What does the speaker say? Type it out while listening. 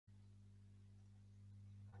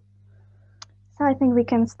So I think we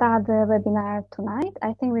can start the webinar tonight.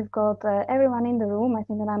 I think we've got everyone in the room. I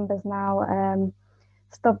think the numbers now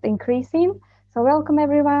stopped increasing. So welcome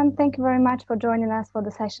everyone. Thank you very much for joining us for the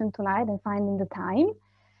session tonight and finding the time.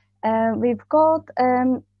 We've got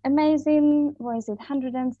amazing,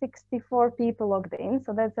 164 people logged in.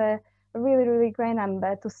 So that's a really, really great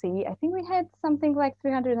number to see. I think we had something like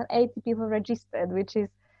 380 people registered, which is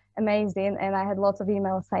amazing. And I had lots of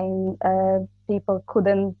emails saying people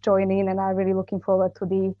couldn't join in, and I'm really looking forward to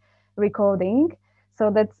the recording.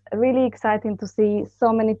 So that's really exciting to see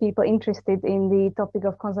so many people interested in the topic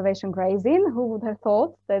of conservation grazing. Who would have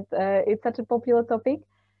thought that it's such a popular topic?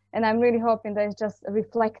 And I'm really hoping that it's just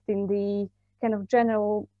reflecting the kind of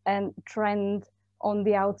general and trend on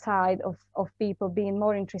the outside of people being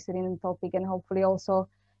more interested in the topic and hopefully also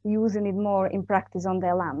using it more in practice on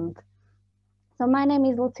their land. So my name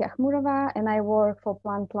is Lucia Chmurova and I work for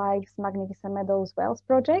Plantlife's Magnificent Meadows Wales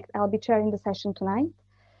project. I'll be chairing the session tonight.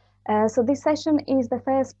 So this session is the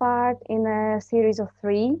first part in a series of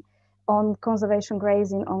 3 on conservation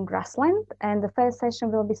grazing on grassland. And the first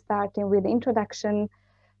session will be starting with the introduction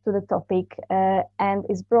to the topic and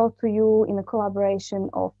is brought to you in a collaboration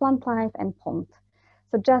of Plantlife and PONT.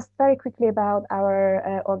 So just very quickly about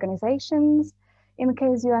our organizations. In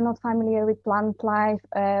case you are not familiar with Plantlife,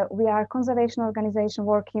 we are a conservation organization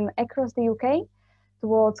working across the UK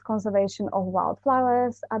towards conservation of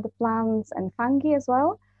wildflowers, other plants and fungi as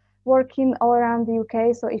well, working all around the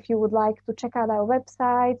UK. So if you would like to check out our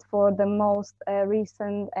website for the most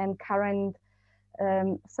recent and current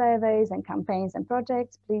surveys and campaigns and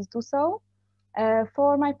projects, please do so.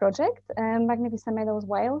 For my project, Magnificent Meadows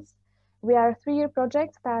Wales, we are a 3-year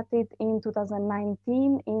project started in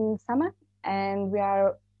 2019 in summer, and we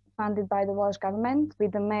are funded by the Welsh Government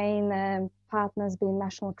with the main partners being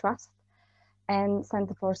National Trust and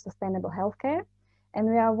Centre for Sustainable Healthcare. And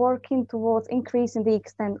we are working towards increasing the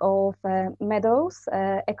extent of meadows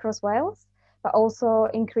across Wales, but also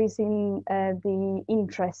increasing the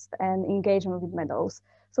interest and engagement with meadows.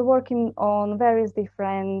 So working on various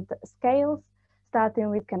different scales, starting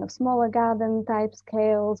with kind of smaller garden type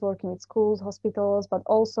scales, working with schools, hospitals, but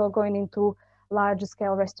also going into larger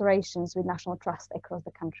scale restorations with National Trust across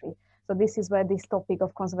the country. So this is where this topic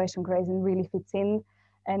of conservation grazing really fits in.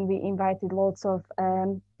 And we invited lots of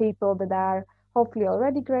people that are hopefully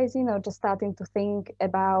already grazing or just starting to think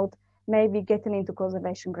about maybe getting into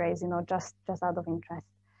conservation grazing or just out of interest.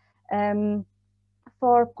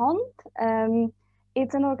 For PONT,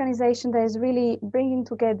 it's an organization that is really bringing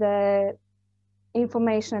together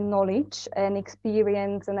information and knowledge and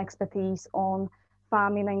experience and expertise on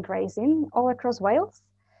farming and grazing all across Wales.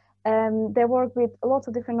 They work with lots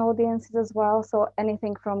of different audiences as well, so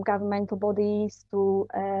anything from governmental bodies to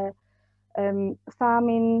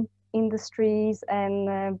farming industries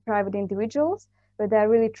and private individuals, but they're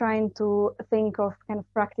really trying to think of kind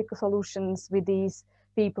of practical solutions with these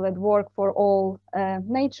people that work for all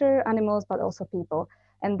nature, animals, but also people.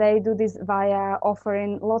 And they do this via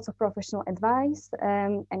offering lots of professional advice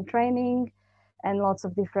and training and lots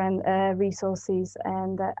of different resources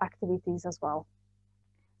and activities as well.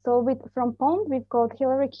 So from PONT, we've got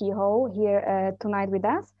Hilary Kehoe here tonight with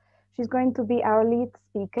us. She's going to be our lead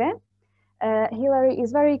speaker. Hilary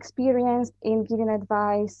is very experienced in giving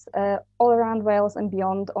advice all around Wales and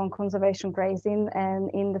beyond on conservation grazing and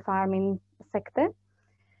in the farming sector.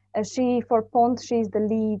 For PONT, she's the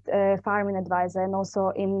lead farming advisor and also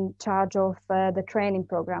in charge of the training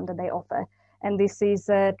program that they offer. And this is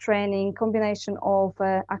a training combination of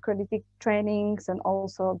accredited trainings and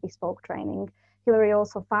also bespoke training. Hilary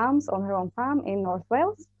also farms on her own farm in North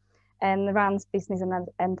Wales and runs business and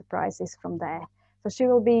enterprises from there. So she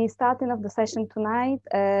will be starting off the session tonight,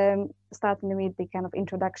 starting with the kind of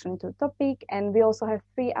introduction to the topic. And we also have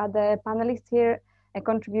 3 other panelists here and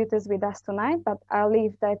contributors with us tonight, but I'll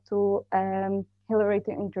leave that to Hilary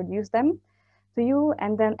to introduce them to you.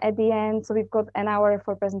 And then at the end, so we've got an hour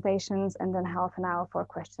for presentations and then half an hour for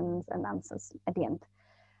questions and answers at the end.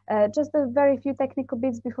 Just a very few technical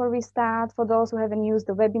bits before we start. For those who haven't used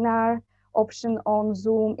the webinar option on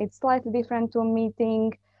Zoom, it's slightly different to a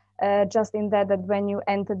meeting. Just in that when you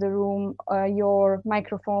enter the room, your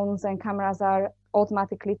microphones and cameras are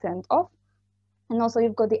automatically turned off. And also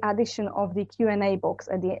you've got the addition of the Q&A box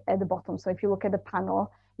at the bottom. So if you look at the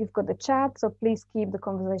panel, you've got the chat. So please keep the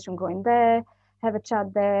conversation going there, have a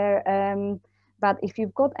chat there. But if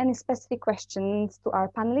you've got any specific questions to our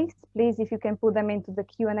panelists, please, if you can put them into the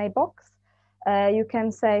Q&A box, you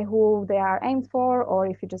can say who they are aimed for, or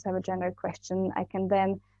if you just have a general question, I can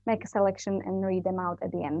then make a selection and read them out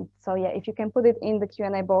at the end. So yeah, if you can put it in the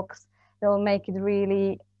Q&A box, that will make it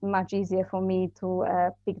really much easier for me to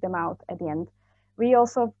pick them out at the end. We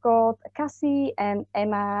also got Cassie and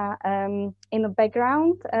Emma in the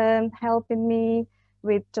background helping me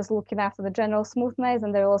with just looking after the general smoothness,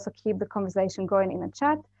 and they'll also keep the conversation going in the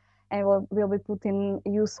chat, and we'll be putting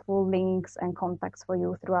useful links and contacts for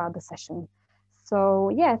you throughout the session.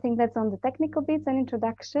 So yeah, I think that's on the technical bits and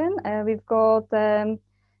introduction. We've got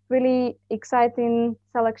really exciting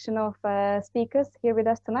selection of speakers here with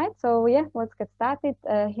us tonight. So yeah, let's get started.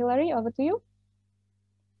 Hilary, over to you.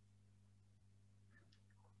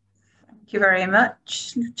 Thank you very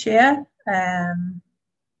much, Lucia.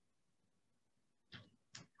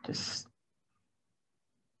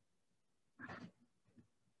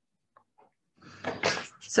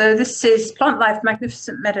 So this is Plantlife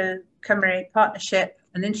Magnificent Meadow Cymru Partnership,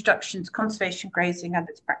 an introduction to conservation grazing and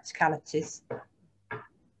its practicalities.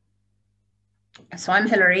 So I'm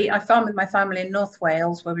Hilary. I farm with my family in North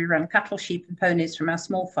Wales, where we run cattle, sheep and ponies from our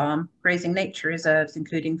small farm, grazing nature reserves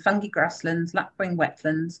including fungy grasslands, lapwing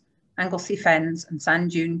wetlands, Anglesey fens and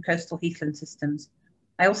sand dune coastal heathland systems.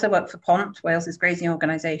 I also work for PONT, Wales's grazing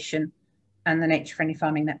organisation, and the Nature Friendly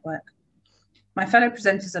Farming Network. My fellow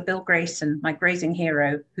presenters are Bill Grayson, my grazing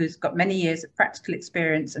hero, who's got many years of practical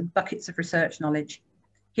experience and buckets of research knowledge.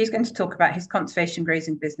 He's going to talk about his conservation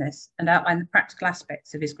grazing business and outline the practical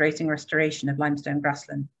aspects of his grazing restoration of limestone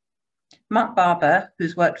grassland. Mark Barber,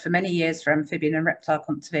 who's worked for many years for Amphibian and Reptile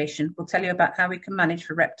Conservation, will tell you about how we can manage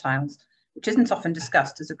for reptiles, which isn't often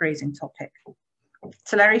discussed as a grazing topic.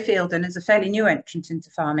 Teleri Fielden is a fairly new entrant into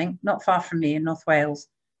farming, not far from me in North Wales,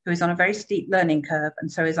 who is on a very steep learning curve and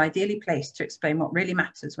so is ideally placed to explain what really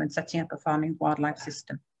matters when setting up a farming wildlife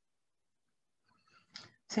system.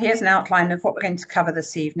 So here's an outline of what we're going to cover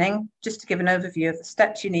this evening, just to give an overview of the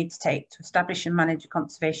steps you need to take to establish and manage a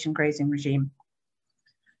conservation grazing regime.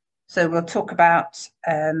 So we'll talk about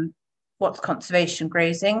what's conservation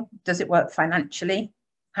grazing, does it work financially,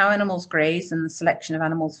 how animals graze and the selection of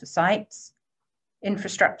animals for sites,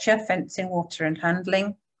 infrastructure, fencing, water and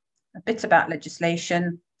handling, a bit about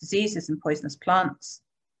legislation, diseases and poisonous plants,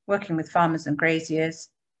 working with farmers and graziers,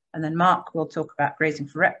 and then Mark will talk about grazing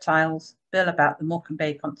for reptiles, Bill about the Morecambe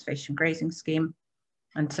Bay Conservation Grazing Scheme,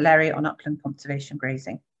 and Teleri on upland conservation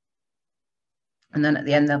grazing. And then at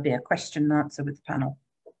the end, there'll be a question and answer with the panel.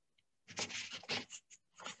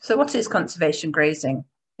 So what is conservation grazing?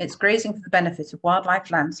 It's grazing for the benefit of wildlife,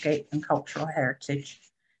 landscape, and cultural heritage.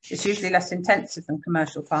 It's usually less intensive than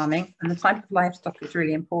commercial farming, and the type of livestock is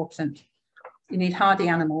really important. You need hardy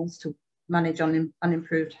animals to manage on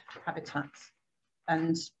unimproved habitats,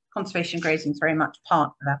 and conservation grazing is very much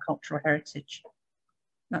part of our cultural heritage.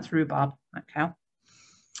 That's rhubarb, that cow.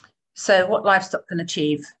 So what livestock can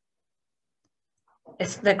achieve?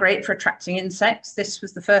 They're great for attracting insects. This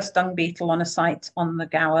was the first dung beetle on a site on the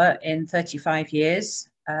Gower in 35 years.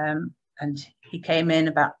 And he came in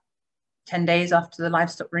about 10 days after the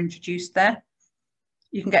livestock were introduced there.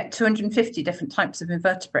 You can get 250 different types of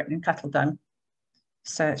invertebrate in cattle dung.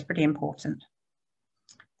 So it's pretty important.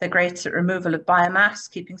 They're great at removal of biomass,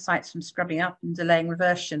 keeping sites from scrubbing up and delaying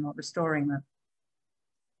reversion or restoring them.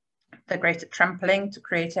 They're great at trampling to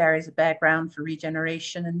create areas of bare ground for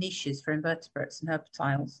regeneration and niches for invertebrates and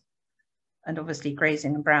herpetiles, and obviously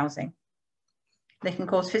grazing and browsing. They can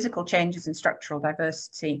cause physical changes in structural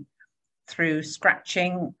diversity through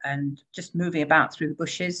scratching and just moving about through the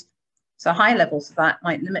bushes. So high levels of that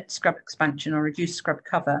might limit scrub expansion or reduce scrub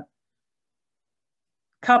cover.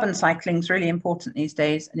 Carbon cycling is really important these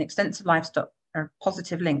days, and extensive livestock are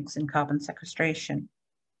positive links in carbon sequestration.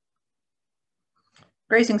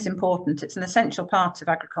 Grazing is important. It's an essential part of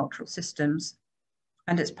agricultural systems,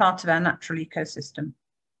 and it's part of our natural ecosystem.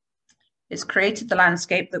 It's created the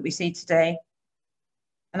landscape that we see today,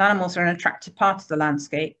 and animals are an attractive part of the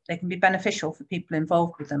landscape. They can be beneficial for people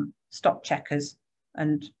involved with them, stock checkers,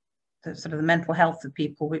 and the sort of the mental health of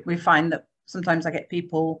people. We find that sometimes I get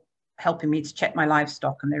people helping me to check my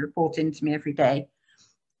livestock, and they report into me every day.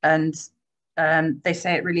 And they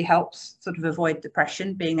say it really helps sort of avoid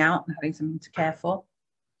depression, being out and having something to care for.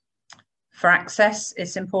 For access,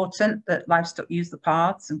 it's important that livestock use the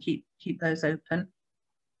paths and keep those open.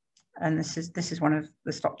 And this is one of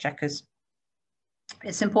the stock checkers.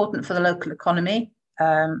 It's important for the local economy.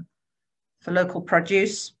 For local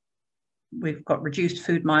produce, we've got reduced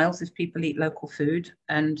food miles if people eat local food,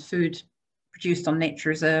 and food produced on nature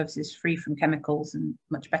reserves is free from chemicals and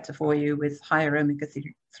much better for you with higher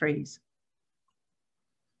omega-3s.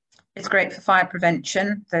 It's great for fire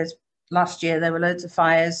prevention. Last year there were loads of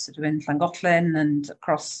fires sort of in Llangollen and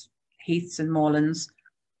across heaths and moorlands.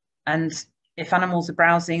 And if animals are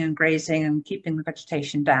browsing and grazing and keeping the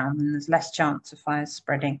vegetation down, then there's less chance of fires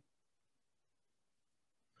spreading.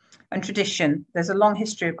 And tradition. There's a long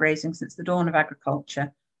history of grazing since the dawn of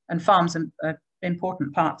agriculture, and farms are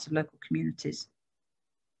important parts of local communities.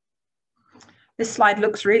 This slide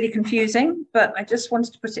looks really confusing, but I just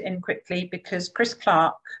wanted to put it in quickly because Chris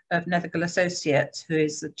Clark of Nethergill Associates, who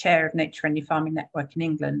is the chair of Nature Friendly Farming Network in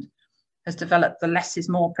England, has developed the less is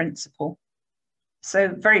more principle. So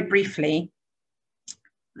very briefly,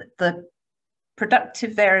 the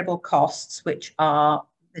productive variable costs, which are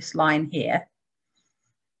this line here,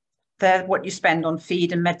 they're what you spend on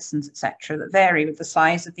feed and medicines, etc., that vary with the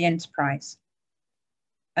size of the enterprise.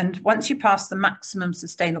 And once you pass the maximum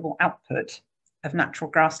sustainable output of natural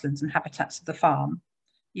grasslands and habitats of the farm,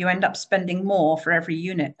 you end up spending more for every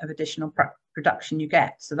unit of additional production you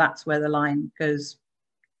get. So that's where the line goes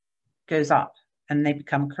up, and they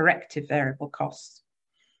become corrective variable costs.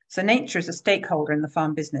 So nature is a stakeholder in the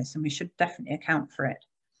farm business, and we should definitely account for it,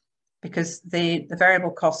 because the variable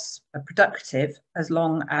costs are productive as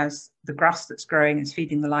long as the grass that's growing is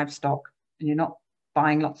feeding the livestock and you're not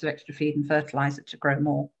buying lots of extra feed and fertilizer to grow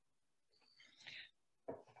more.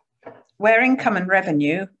 Where income and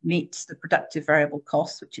revenue meets the productive variable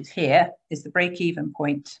costs, which is here, is the break-even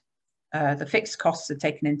point. The fixed costs are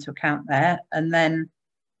taken into account there, and then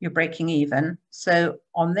you're breaking even. So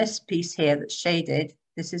on this piece here that's shaded,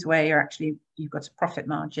 this is where you've got a profit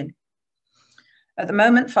margin. At the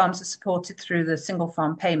moment, farms are supported through the single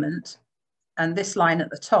farm payment, and this line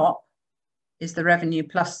at the top is the revenue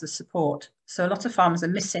plus the support. So a lot of farmers are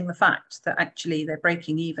missing the fact that actually they're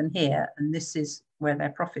breaking even here, and this is where their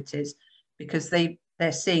profit is, because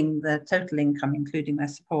they're seeing the total income, including their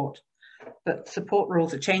support. But support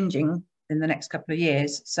rules are changing in the next couple of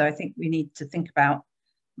years, so I think we need to think about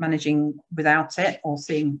managing without it, or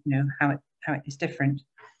seeing, how it is different.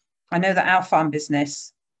 I know that our farm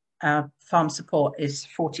business, farm support is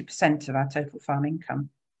 40% of our total farm income.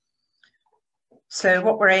 So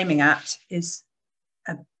what we're aiming at is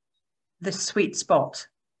this sweet spot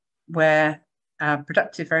where our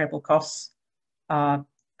productive variable costs are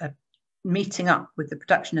meeting up with the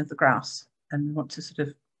production of the grass, and we want to sort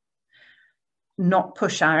of not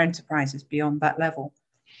push our enterprises beyond that level.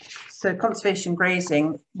 So conservation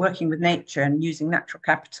grazing, working with nature and using natural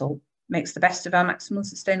capital, makes the best of our maximum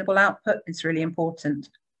sustainable output. It's really important.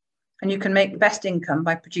 And you can make the best income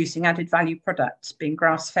by producing added value products, being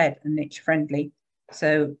grass-fed and nature-friendly.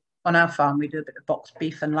 So on our farm, we do a bit of boxed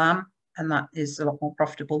beef and lamb, and that is a lot more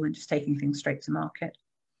profitable than just taking things straight to market.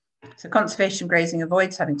 So conservation grazing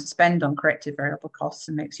avoids having to spend on corrective variable costs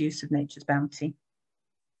and makes use of nature's bounty.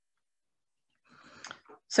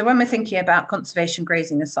 So when we're thinking about conservation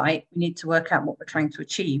grazing a site, we need to work out what we're trying to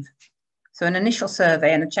achieve. So an initial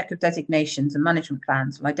survey and a check of designations and management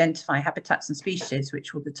plans will identify habitats and species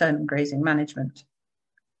which will determine grazing management.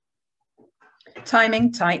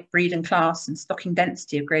 Timing, type, breed and class, and stocking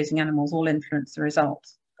density of grazing animals all influence the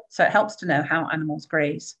results. So it helps to know how animals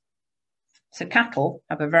graze. So cattle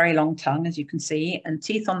have a very long tongue, as you can see, and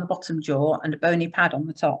teeth on the bottom jaw and a bony pad on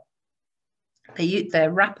the top.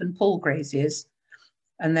 They're wrap and pull graziers,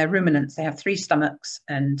 and they're ruminants. They have 3 stomachs,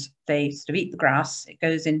 and they sort of eat the grass. It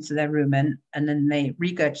goes into their rumen, and then they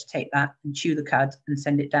regurgitate that and chew the cud and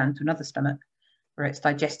send it down to another stomach, where it's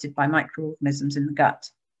digested by microorganisms in the gut.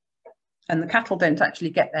 And the cattle don't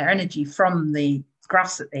actually get their energy from the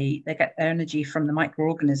grass that they eat. They get their energy from the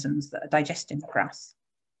microorganisms that are digesting the grass.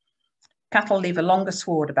 Cattle leave a longer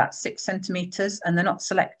sward, about 6 centimetres, and they're not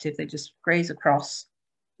selective. They just graze across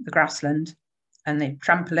the grassland, and they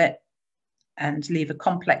trample it and leave a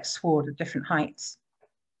complex sward of different heights.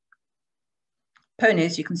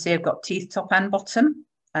 Ponies, you can see, have got teeth top and bottom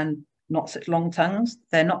and not such long tongues.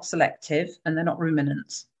 They're not selective, and they're not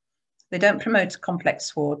ruminants. They don't promote a complex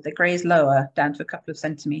sward. They graze lower, down to a couple of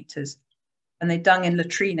centimetres, and they dung in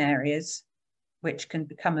latrine areas, which can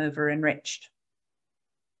become over-enriched.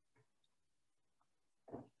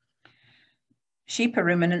 Sheep are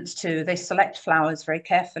ruminants too. They select flowers very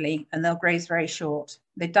carefully, and they'll graze very short.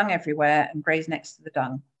 They dung everywhere and graze next to the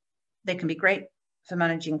dung. They can be great for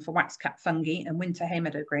managing for waxcap fungi and winter hay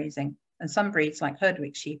meadow grazing, and some breeds like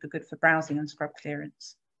Herdwick sheep are good for browsing and scrub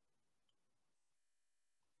clearance.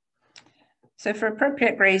 So for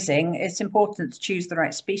appropriate grazing, it's important to choose the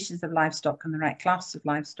right species of livestock and the right class of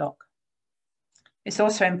livestock. It's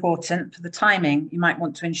also important for the timing. You might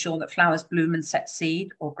want to ensure that flowers bloom and set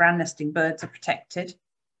seed, or ground nesting birds are protected.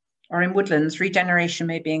 Or in woodlands, regeneration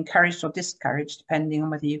may be encouraged or discouraged depending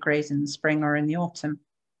on whether you graze in the spring or in the autumn.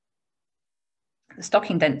 The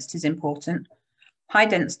stocking density is important. High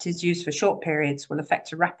densities used for short periods will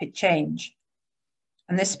affect a rapid change.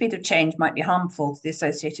 And this speed of change might be harmful to the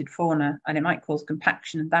associated fauna, and it might cause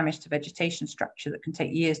compaction and damage to vegetation structure that can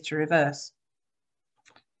take years to reverse.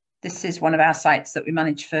 This is one of our sites that we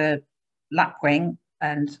manage for lapwing,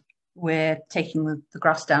 and we're taking the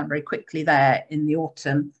grass down very quickly there in the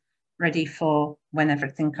autumn, ready for when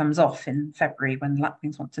everything comes off in February, when the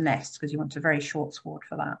lapwings want to nest, because you want a very short sward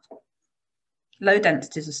for that. Low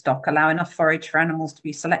densities of stock allow enough forage for animals to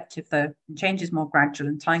be selective, though, and change is more gradual,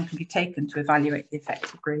 and time can be taken to evaluate the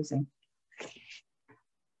effects of grazing.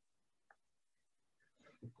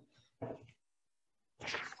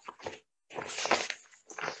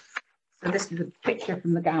 So this is a picture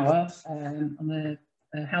from the Gower on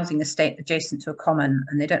a housing estate adjacent to a common,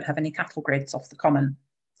 and they don't have any cattle grids off the common.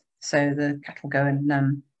 So the cattle go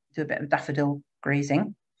and do a bit of daffodil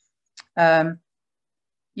grazing.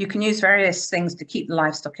 You can use various things to keep the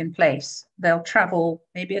livestock in place. They'll travel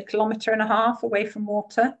maybe 1.5 kilometres away from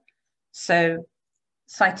water. So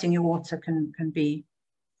sighting your water can be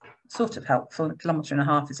sort of helpful. 1.5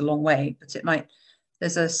 kilometres is a long way, but it might.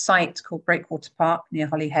 There's a site called Breakwater Park near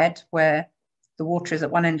Holyhead where the water is at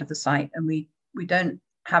one end of the site, and we don't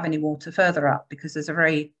have any water further up because there's a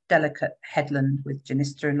very delicate headland with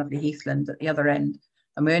Genister and lovely heathland at the other end,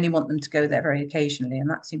 and we only want them to go there very occasionally, and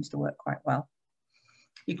that seems to work quite well.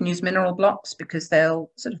 You can use mineral blocks because they'll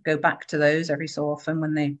sort of go back to those every so often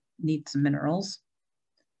when they need some minerals.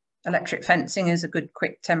 Electric fencing is a good,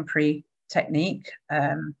 quick, temporary technique.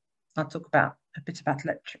 I'll talk a bit about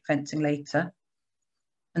electric fencing later.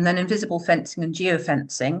 And then invisible fencing and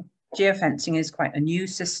geofencing. Geofencing is quite a new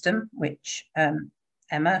system, which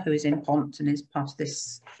Emma, who is in PONT and is part of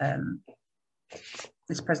this,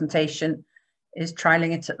 this presentation, is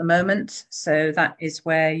trialling it at the moment. So that is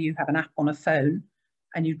where you have an app on a phone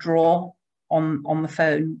and you draw on the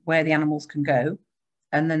phone where the animals can go.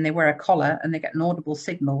 And then they wear a collar and they get an audible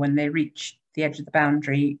signal when they reach the edge of the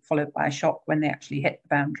boundary, followed by a shock when they actually hit the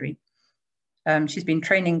boundary. She's been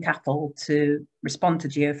training cattle to respond to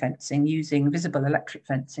geofencing using visible electric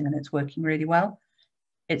fencing, and it's working really well.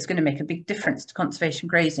 It's going to make a big difference to conservation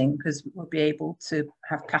grazing because we'll be able to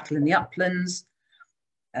have cattle in the uplands,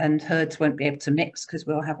 and herds won't be able to mix because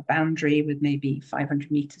we'll have a boundary with maybe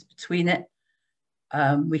 500 metres between it.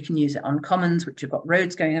 We can use it on commons, which have got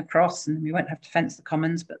roads going across, and we won't have to fence the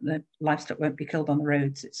commons, but the livestock won't be killed on the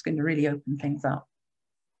roads. It's going to really open things up.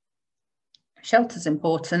 Shelter's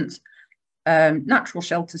important. Natural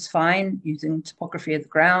shelter's fine, using topography of the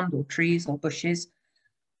ground or trees or bushes.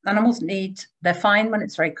 Animals they're fine when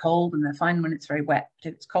it's very cold and they're fine when it's very wet. But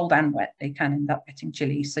if it's cold and wet, they can end up getting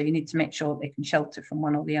chilly. So you need to make sure they can shelter from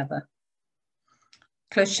one or the other.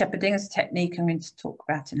 Close shepherding is a technique I'm going to talk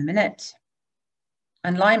about in a minute.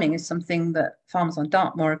 And liming is something that farmers on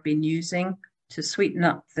Dartmoor have been using to sweeten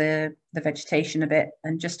up the vegetation a bit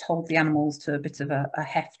and just hold the animals to a bit of a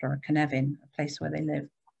heft or a cynefin, a place where they live.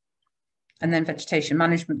 And then vegetation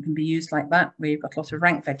management can be used like that, where you've got a lot of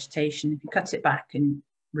rank vegetation. If you cut it back and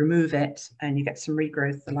remove it and you get some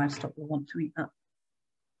regrowth, the livestock will want to eat that.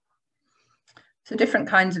 So different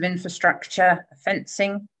kinds of infrastructure,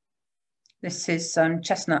 fencing. This is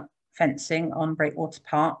chestnut fencing on Breakwater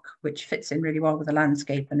Park, which fits in really well with the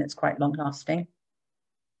landscape and it's quite long lasting.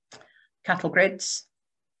 Cattle grids,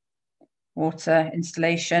 water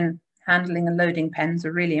installation, handling and loading pens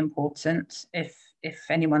are really important. If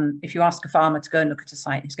you ask a farmer to go and look at a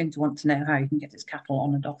site, he's going to want to know how he can get his cattle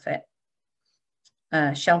on and off it.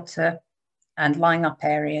 Shelter and lying up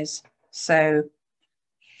areas. So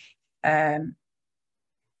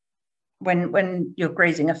when you're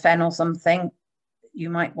grazing a fen or something, you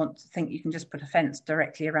might want to think you can just put a fence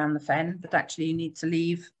directly around the fen, but actually you need to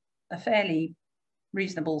leave a fairly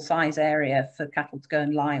reasonable size area for cattle to go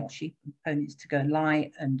and lie, or sheep and ponies to go and lie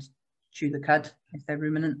and chew the cud if they're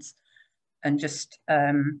ruminants, and just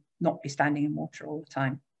not be standing in water all the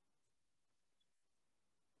time.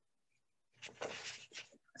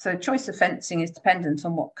 So choice of fencing is dependent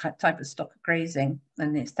on what type of stock of grazing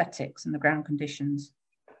and the aesthetics and the ground conditions.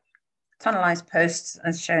 Tunnelized posts,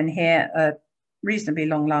 as shown here, are reasonably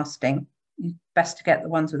long lasting. It's best to get the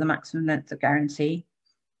ones with a maximum length of guarantee.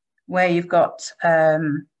 Where you've got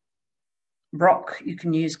rock, you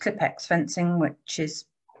can use Clip-X fencing, which is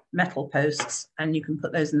metal posts, and you can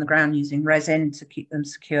put those in the ground using resin to keep them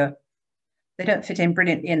secure. They don't fit in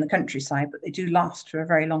brilliantly in the countryside, but they do last for a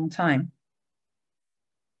very long time.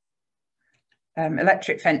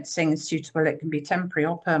 Electric fencing is suitable. It can be temporary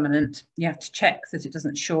or permanent. You have to check that it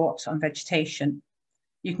doesn't short on vegetation.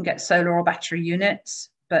 You can get solar or battery units,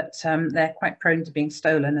 but they're quite prone to being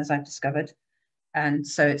stolen, as I've discovered. And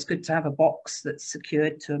so it's good to have a box that's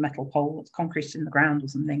secured to a metal pole that's concrete in the ground or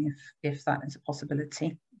something, if that is a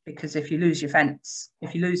possibility. Because if you lose your fence,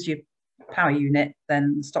 if you lose your power unit,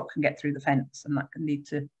 then the stock can get through the fence and that can lead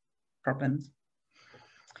to problems.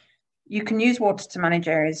 You can use water to manage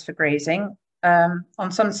areas for grazing.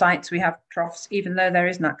 On some sites we have troughs, even though there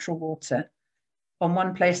is natural water. On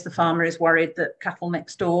one place, the farmer is worried that cattle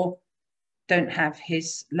next door don't have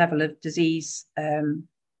his level of disease.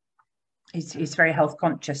 He's very health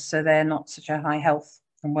conscious, so they're not such a high health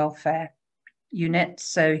and welfare unit.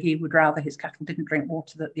 So he would rather his cattle didn't drink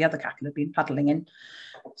water that the other cattle had been puddling in.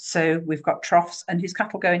 So we've got troughs, and his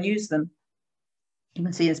cattle go and use them. You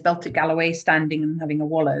can see his Belted Galloway standing and having a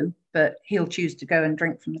wallow, but he'll choose to go and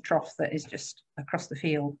drink from the trough that is just across the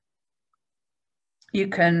field. You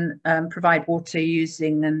can provide water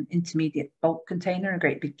using an intermediate bulk container, a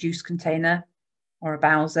great big juice container, or a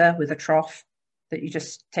bowser with a trough that you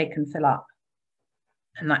just take and fill up.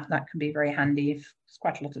 And that can be very handy if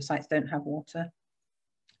quite a lot of sites don't have water.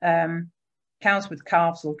 Cows with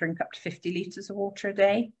calves will drink up to 50 litres of water a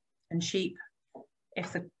day, and sheep,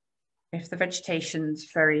 if the vegetation's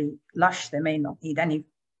very lush, they may not need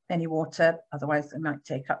any water, otherwise they might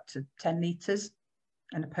take up to 10 litres.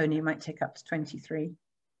 And a pony might take up to 23.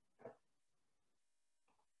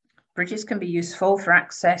 Bridges can be useful for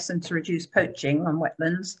access and to reduce poaching on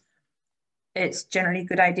wetlands. It's generally a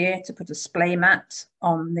good idea to put a splay mat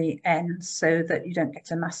on the ends so that you don't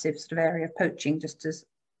get a massive sort of area of poaching just as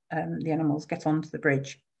the animals get onto the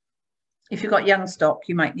bridge. If you've got young stock,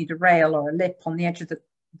 you might need a rail or a lip on the edge of the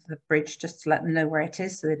bridge just to let them know where it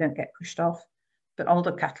is so they don't get pushed off. But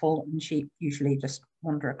older cattle and sheep usually just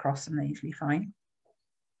wander across and they're usually fine.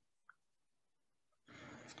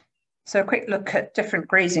 So a quick look at different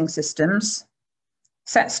grazing systems.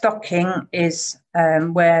 Set stocking is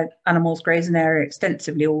where animals graze an area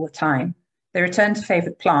extensively all the time. They return to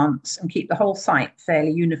favoured plants and keep the whole site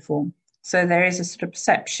fairly uniform. So there is a sort of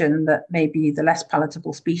perception that maybe the less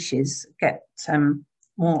palatable species get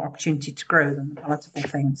more opportunity to grow than the palatable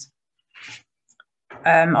things.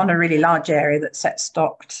 On a really large area that's set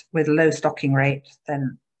stocked with a low stocking rate,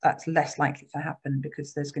 then that's less likely to happen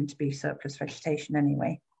because there's going to be surplus vegetation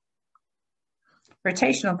anyway.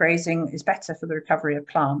 Rotational grazing is better for the recovery of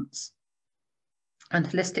plants, and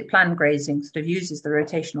holistic planned grazing sort of uses the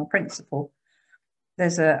rotational principle.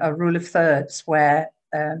 There's a rule of thirds where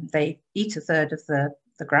they eat a third of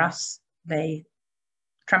the grass, they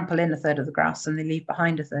trample in a third of the grass, and they leave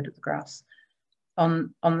behind a third of the grass.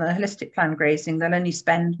 On the holistic planned grazing, they'll only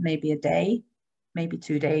spend maybe a day, maybe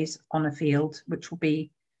 2 days on a field, which will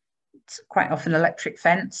be quite often electric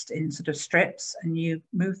fenced in sort of strips, and you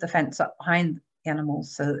move the fence up behind the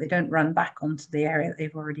animals so that they don't run back onto the area that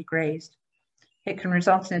they've already grazed. It can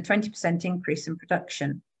result in a 20% increase in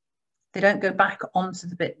production. They don't go back onto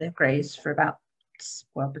the bit they've grazed for about,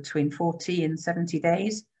 well, between 40 and 70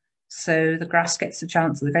 days. So the grass gets a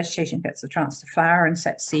chance, the vegetation gets a chance to flower and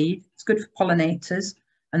set seed. It's good for pollinators,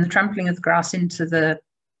 and the trampling of the grass into the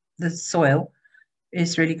soil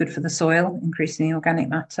is really good for the soil, increasing the organic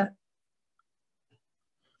matter.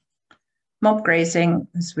 Mob grazing,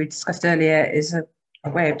 as we discussed earlier, is a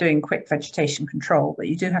way of doing quick vegetation control, but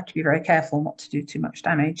you do have to be very careful not to do too much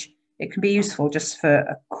damage. It can be useful just for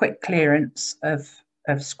a quick clearance of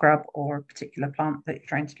scrub or a particular plant that you're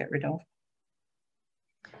trying to get rid of.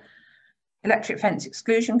 Electric fence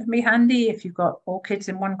exclusion can be handy if you've got orchids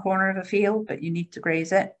in one corner of a field, but you need to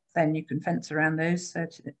graze it, then you can fence around those so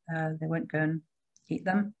they won't go and eat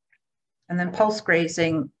them. And then pulse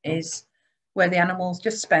grazing is where the animals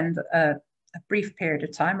just spend a brief period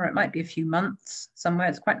of time, or it might be a few months somewhere.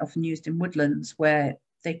 It's quite often used in woodlands where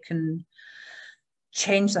they can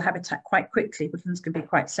change the habitat quite quickly. Woodlands can be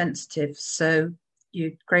quite sensitive. So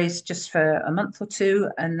you graze just for a month or two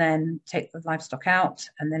and then take the livestock out.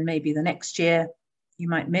 And then maybe the next year you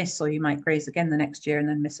might miss, or you might graze again the next year and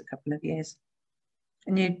then miss a couple of years.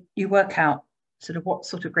 And you work out sort of what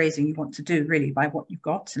sort of grazing you want to do really by what you've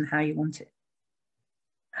got and how you want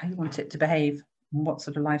it to behave, and what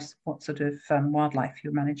sort of wildlife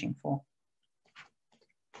you're managing for.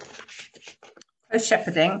 Close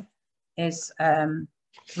shepherding is,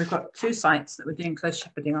 we've got 2 sites that we're doing close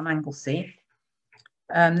shepherding on Anglesey.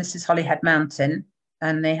 This is Holyhead Mountain,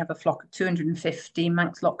 and they have a flock of 250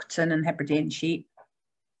 Manx Lockton and Hebridean sheep.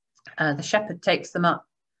 The shepherd takes them up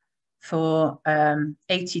for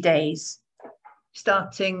 80 days,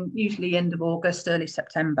 starting usually end of August, early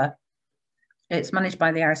September. It's managed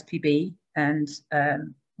by the RSPB, and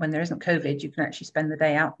when there isn't COVID, you can actually spend the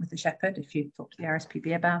day out with the shepherd if you talk to the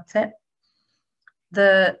RSPB about it.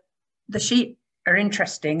 The sheep are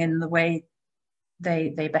interesting in the way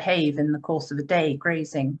they behave in the course of a day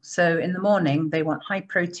grazing. So in the morning, they want high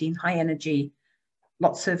protein, high energy,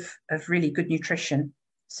 lots of really good nutrition.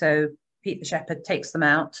 So Pete the shepherd takes them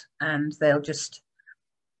out, and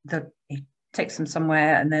he takes them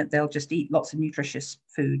somewhere, and they'll just eat lots of nutritious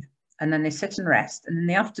food. and then they sit and rest. And in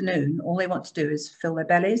the afternoon, all they want to do is fill their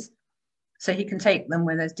bellies. So he can take them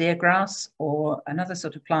when there's deer grass or another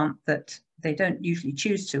sort of plant that they don't usually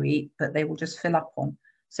choose to eat, but they will just fill up on.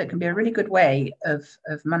 So it can be a really good way of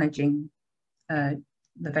managing the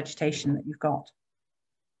vegetation that you've got.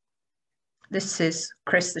 This is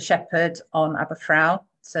Chris the shepherd on Aberfrau.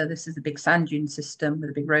 So this is a big sand dune system with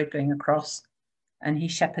a big road going across, and he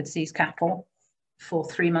shepherds these cattle for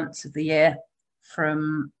 3 months of the year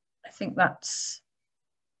from, I think that's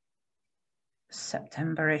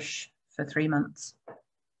September-ish, for 3 months.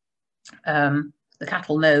 The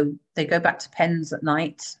cattle know they go back to pens at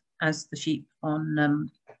night, as the sheep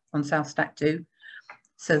on South Stack do,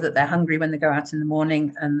 so that they're hungry when they go out in the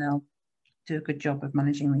morning, and they'll do a good job of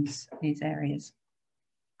managing these areas.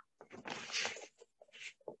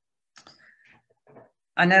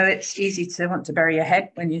 I know it's easy to want to bury your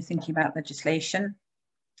head when you're thinking about legislation,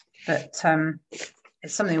 but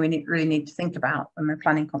it's something we really need to think about when we're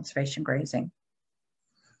planning conservation grazing.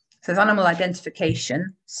 So there's animal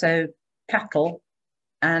identification. So cattle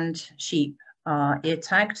and sheep are ear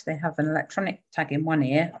tagged. They have an electronic tag in one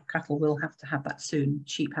ear. Cattle will have to have that soon.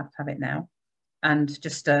 Sheep have to have it now. And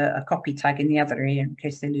just a copy tag in the other ear in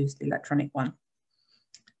case they lose the electronic one.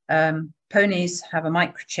 Ponies have a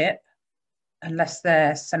microchip, unless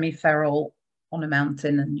they're semi-feral on a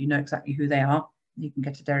mountain and you know exactly who they are. You can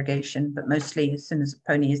get a derogation, but mostly as soon as a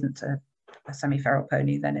pony isn't a semi-feral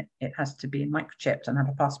pony, then it has to be microchipped and have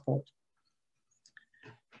a passport.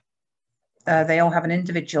 They all have an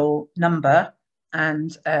individual number,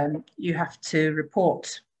 and you have to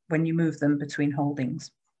report when you move them between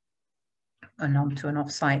holdings and onto and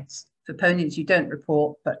off sites. For ponies, you don't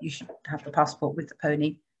report, but you should have the passport with the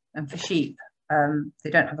pony. And for sheep, they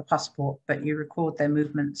don't have a passport, but you record their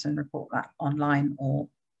movements and report that online or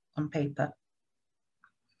on paper.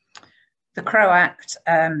 The Crow Act,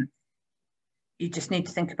 you just need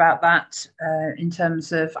to think about that in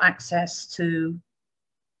terms of access to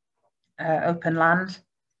open land,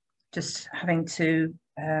 just having to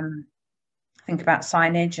think about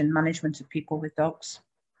signage and management of people with dogs.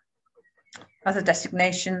 Other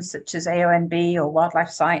designations such as AONB or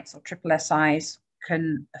wildlife sites or triple SIs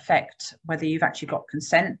can affect whether you've actually got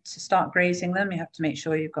consent to start grazing them. You have to make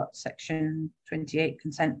sure you've got section 28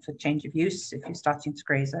 consent for change of use if you're starting to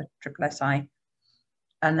graze a triple SI.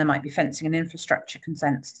 And there might be fencing and infrastructure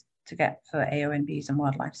consents to get for AONBs and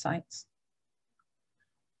wildlife sites.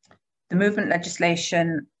 The movement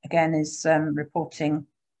legislation, again, is reporting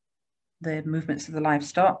the movements of the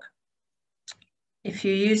livestock. If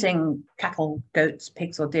you're using cattle, goats,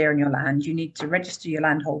 pigs or deer on your land, you need to register your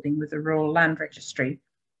land holding with the Rural Land Registry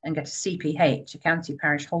and get a CPH, a County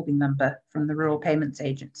Parish Holding Number, from the Rural Payments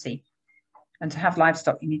Agency. And to have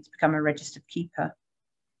livestock, you need to become a registered keeper.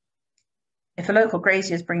 If a local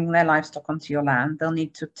grazier is bringing their livestock onto your land, they'll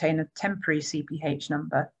need to obtain a temporary CPH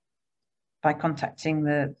number by contacting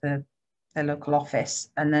their local office,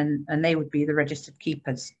 and they would be the registered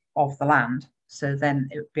keepers of the land. So then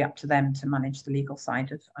it would be up to them to manage the legal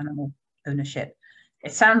side of animal ownership.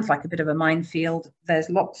 It sounds like a bit of a minefield. There's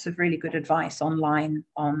lots of really good advice online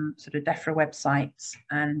on sort of DEFRA websites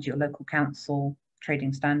and your local council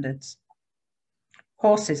trading standards.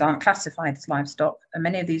 Horses aren't classified as livestock, and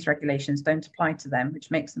many of these regulations don't apply to them, which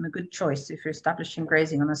makes them a good choice if you're establishing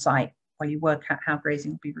grazing on a site while you work out how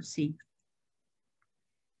grazing will be received.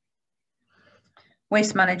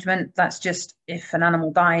 Waste management, that's just if an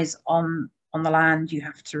animal dies on the land, you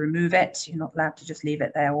have to remove it. You're not allowed to just leave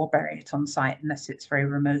it there or bury it on site unless it's very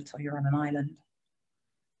remote or you're on an island.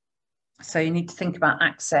 So you need to think about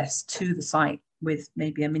access to the site with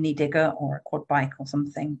maybe a mini digger or a quad bike or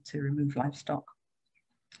something to remove livestock.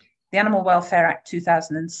 The Animal Welfare Act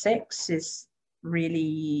 2006 is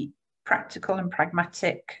really practical and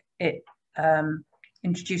pragmatic. It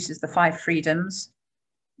introduces the 5 freedoms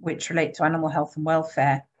which relate to animal health and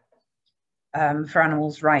welfare, for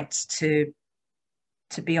animals' rights to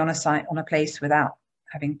be on a site, on a place without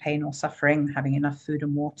having pain or suffering, having enough food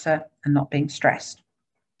and water, and not being stressed.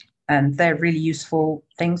 And they're really useful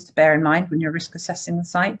things to bear in mind when you're risk assessing the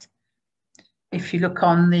site. If you look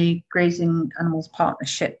on the Grazing Animals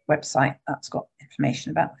Partnership website, that's got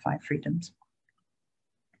information about the 5 freedoms.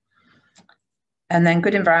 And then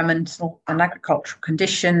good environmental and agricultural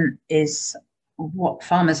condition is what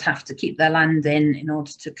farmers have to keep their land in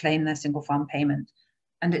order to claim their single farm payment.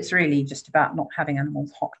 And it's really just about not having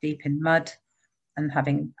animals hock deep in mud and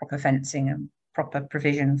having proper fencing and proper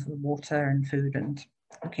provision for water and food and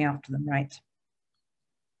looking after them right.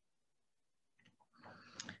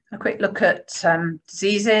 A quick look at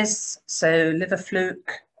diseases. So liver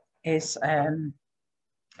fluke is that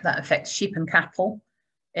affects sheep and cattle.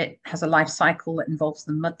 It has a life cycle that involves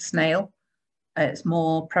the mud snail. It's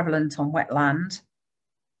more prevalent on wetland.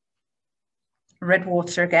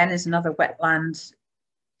 Redwater, again, is another wetland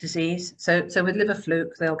disease. So with liver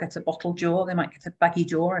fluke, they'll get a bottle jaw. They might get a baggy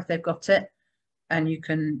jaw if they've got it, and you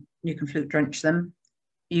can fluke drench them.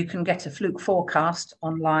 You can get a fluke forecast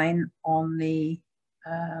online on the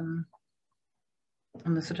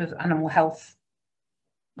sort of animal health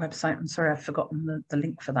website. I'm sorry, I've forgotten the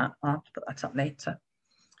link for that. I'll have to put that up later.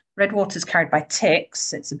 Redwater is carried by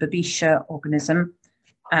ticks. It's a babesia organism,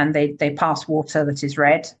 and they pass water that is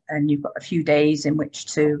red, and you've got a few days in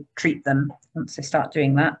which to treat them. Once they start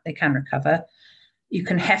doing that, they can recover. You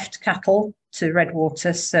can heft cattle to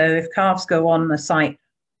redwater. So if calves go on a site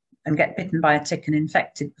and get bitten by a tick and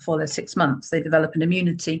infected before they're 6 months, they develop an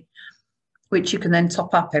immunity, which you can then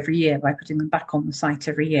top up every year by putting them back on the site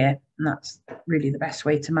every year. And that's really the best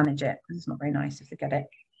way to manage it, because it's not very nice if they get it.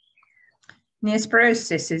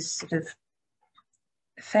 Neosporosis is sort of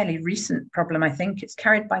a fairly recent problem, I think. It's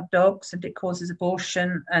carried by dogs, and it causes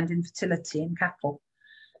abortion and infertility in cattle.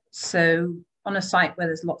 So on a site where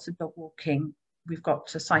there's lots of dog walking, we've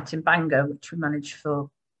got a site in Bangor, which we manage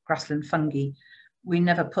for grassland fungi. We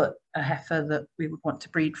never put a heifer that we would want to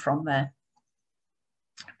breed from there.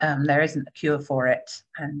 There isn't a cure for it,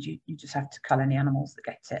 and you just have to cull any animals that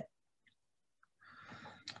get it.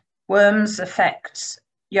 Worms affect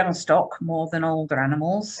young stock more than older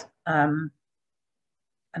animals, and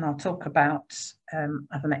I'll talk about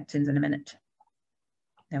ivermectins in a minute.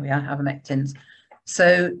 There we are, ivermectins.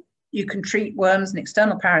 So you can treat worms and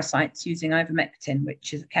external parasites using ivermectin,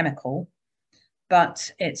 which is a chemical, but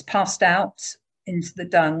it's passed out into the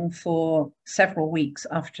dung for several weeks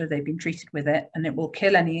after they've been treated with it, and it will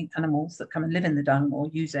kill any animals that come and live in the dung or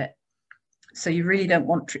use it. So you really don't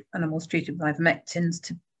want animals treated with ivermectins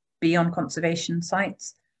to be on conservation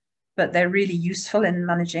sites, but they're really useful in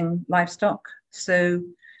managing livestock. So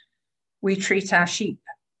we treat our sheep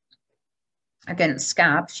against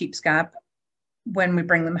scab, sheep scab, when we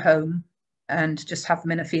bring them home, and just have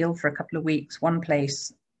them in a field for a couple of weeks, one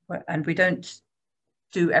place, and we don't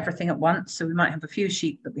do everything at once. So we might have a few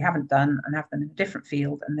sheep that we haven't done and have them in a different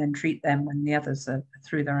field, and then treat them when the others are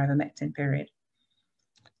through their ivermectin period.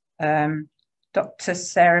 Dr.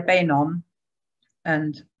 Sarah Bainon,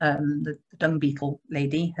 and the dung beetle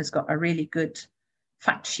lady, has got a really good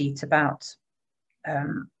fact sheet about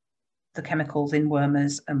the chemicals in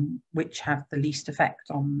wormers and which have the least effect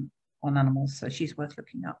on animals. So she's worth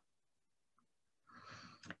looking up.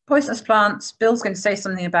 Poisonous plants. Bill's going to say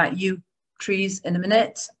something about yew trees in a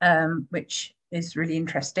minute, which is really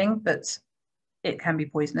interesting, but it can be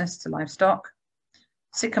poisonous to livestock.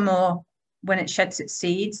 Sycamore, when it sheds its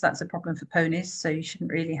seeds, that's a problem for ponies. So you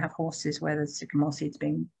shouldn't really have horses where there's sycamore seeds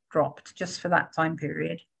being dropped just for that time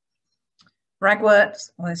period.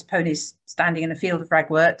 Ragwort, well, there's ponies standing in a field of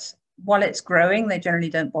ragwort. While it's growing, they generally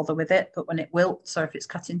don't bother with it, but when it wilts, or if it's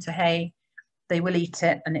cut into hay, they will eat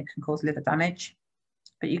it, and it can cause liver damage.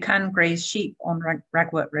 But you can graze sheep on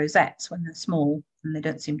ragwort rosettes when they're small, and they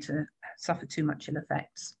don't seem to suffer too much ill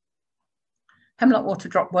effects. Hemlock water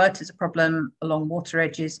dropwort is a problem along water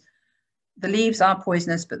edges. The leaves are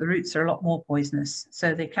poisonous, but the roots are a lot more poisonous.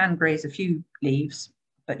 So they can graze a few leaves,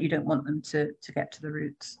 but you don't want them to get to the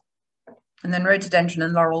roots. And then rhododendron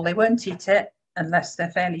and laurel, they won't eat it unless they're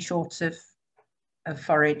fairly short of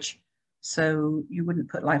forage. So you wouldn't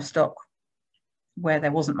put livestock where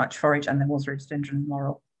there wasn't much forage and there was rhododendron and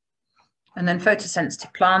laurel. And then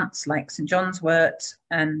photosensitive plants like St. John's wort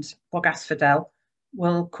and bog asphodel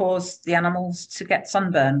will cause the animals to get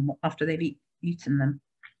sunburn after they've eaten them.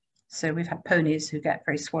 So we've had ponies who get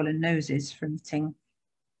very swollen noses from eating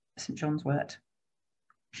St. John's wort.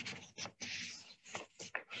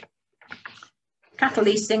 Cattle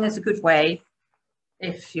leasing is a good way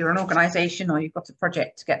if you're an organisation or you've got a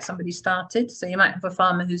project to get somebody started. So you might have a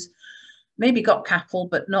farmer who's maybe got cattle,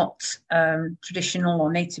 but not traditional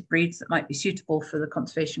or native breeds that might be suitable for the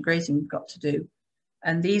conservation grazing you've got to do.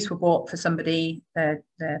 And these were bought for somebody, they're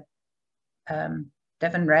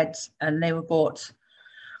Devon Reds, and they were bought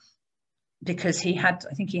because he had,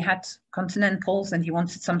 I think he had continentals and he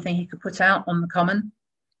wanted something he could put out on the common.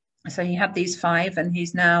 So he had these 5 and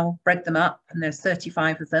he's now bred them up, and there's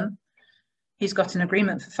 35 of them. He's got an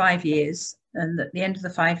agreement for 5 years, and at the end of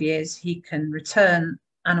the 5 years, he can return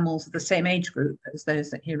animals of the same age group as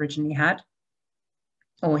those that he originally had,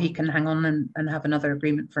 or he can hang on and have another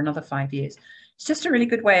agreement for another 5 years. It's just a really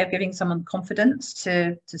good way of giving someone confidence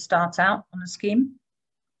to start out on a scheme.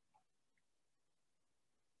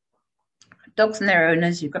 Dogs and their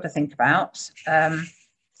owners, you've got to think about.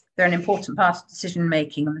 They're an important part of decision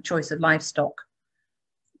making and the choice of livestock.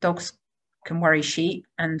 Dogs can worry sheep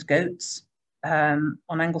and goats. On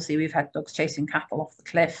Anglesey, we've had dogs chasing cattle off the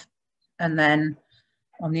cliff. And then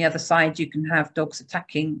on the other side, you can have dogs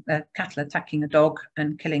attacking, cattle attacking a dog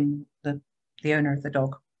and killing the owner of the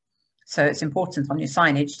dog. So it's important on your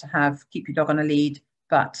signage to keep your dog on a lead,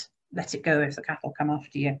 but let it go if the cattle come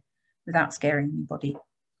after you without scaring anybody.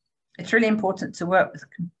 It's really important to work with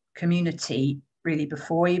the community really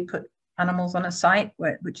before you put animals on a site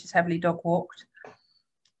which is heavily dog walked.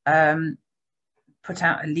 Put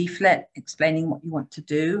out a leaflet explaining what you want to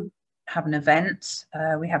do, have an event.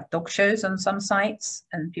 We have dog shows on some sites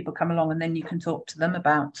and people come along and then you can talk to them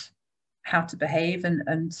about how to behave, and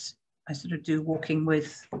I sort of do walking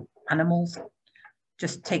with animals,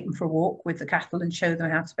 just take them for a walk with the cattle and show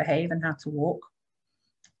them how to behave and how to walk.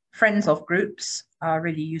 Friends of groups are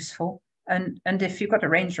really useful. And if you've got a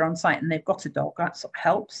ranger on site and they've got a dog, that sort of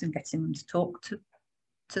helps in getting them to talk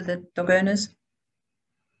to the dog owners.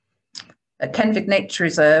 At Kenfig Nature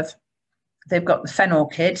Reserve, they've got the fen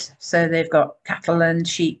orchid, so they've got cattle and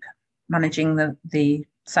sheep managing the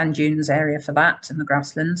sand dunes area for that and the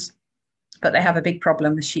grasslands, but they have a big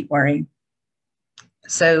problem with sheep worrying.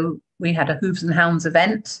 So we had a Hooves and Hounds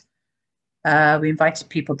event. We invited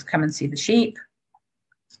people to come and see the sheep,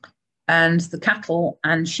 and the cattle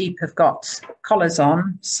and sheep have got collars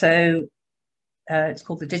on, so it's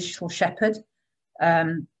called the Digital Shepherd.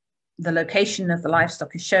 The location of the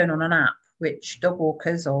livestock is shown on an app which dog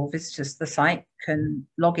walkers or visitors to the site can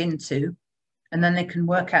log into, and then they can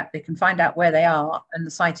find out where they are, and the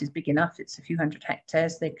site is big enough, it's a few hundred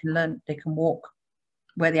hectares, they can walk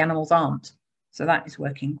where the animals aren't. So that is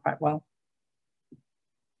working quite well.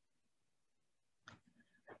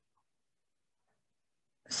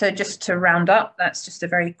 So just to round up, that's just a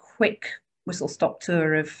very quick whistle-stop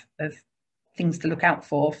tour of things to look out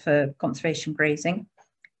for conservation grazing.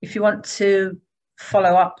 If you want to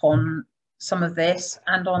follow up on some of this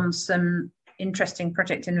and on some interesting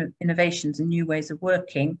project innovations and new ways of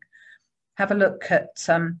working, have a look at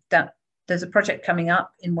there's a project coming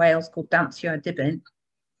up in Wales called Dance Your Dibyn.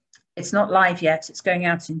 It's not live yet, it's going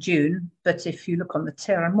out in June, but if you look on the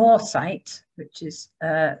Teleri site, which is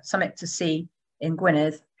Summit to Sea in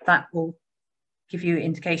Gwynedd, that will give you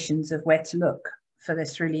indications of where to look for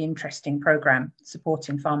this really interesting programme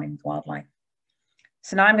supporting farming with wildlife.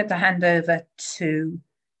 So now I'm going to hand over to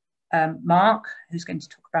Mark, who's going to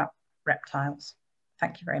talk about reptiles.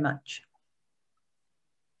 Thank you very much.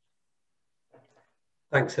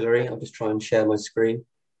 Thanks, Hilary. I'll just try and share my screen.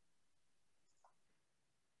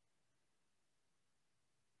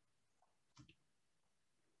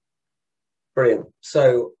 Brilliant.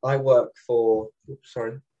 So I work for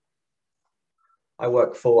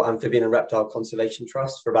Amphibian and Reptile Conservation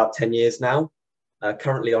Trust for about 10 years now.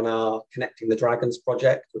 Currently on our Connecting the Dragons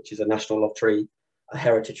project, which is a National Lottery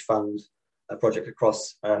Heritage Fund project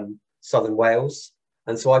across southern Wales.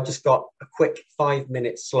 And so I've just got a quick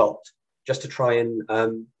 5-minute slot just to try and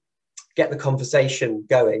get the conversation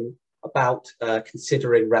going about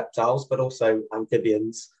considering reptiles, but also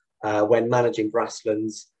amphibians when managing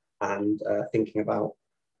grasslands and thinking about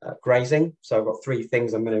grazing. So I've got 3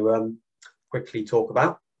 things I'm going to quickly talk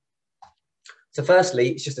about. So firstly,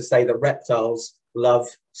 it's just to say that reptiles love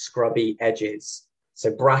scrubby edges.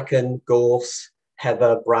 So bracken, gorse,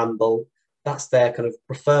 heather, bramble, that's their kind of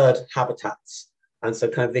preferred habitats. And so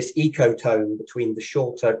kind of this ecotone between the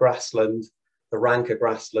shorter grassland, the ranker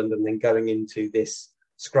grassland, and then going into this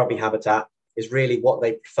scrubby habitat is really what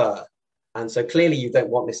they prefer. And so clearly you don't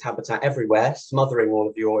want this habitat everywhere, smothering all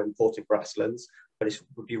of your important grasslands, but it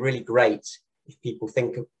would be really great if people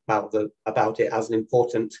think about it as an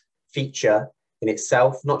important feature in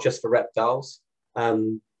itself, not just for reptiles,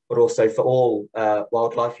 but also for all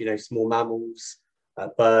wildlife, you know, small mammals,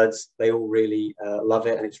 birds, they all really love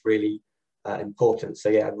it, and it's really important. So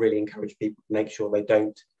yeah, I'd really encourage people to make sure they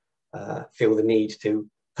don't feel the need to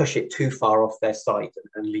push it too far off their site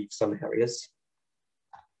and leave some areas.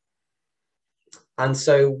 And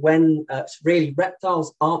so when really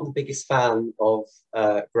reptiles aren't the biggest fan of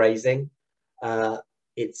grazing,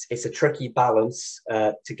 it's a tricky balance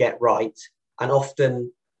to get right, and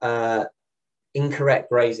often incorrect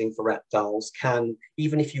grazing for reptiles can,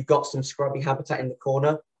 even if you've got some scrubby habitat in the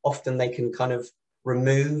corner, often they can kind of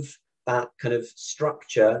remove that kind of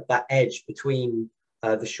structure, that edge between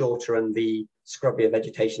the shorter and the scrubbier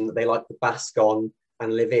vegetation that they like to bask on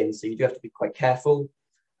and live in. So you do have to be quite careful.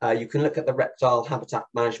 You can look at the Reptile Habitat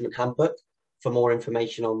Management Handbook for more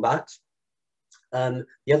information on that.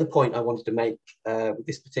 The other point I wanted to make with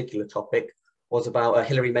this particular topic was about,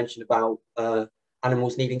 Hilary mentioned about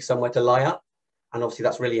animals needing somewhere to lie up. And obviously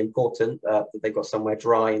that's really important, that they've got somewhere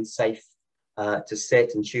dry and safe to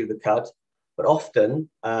sit and chew the cud. But often,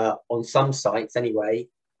 on some sites anyway,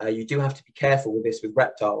 you do have to be careful with this with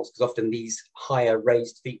reptiles, because often these higher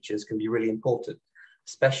raised features can be really important,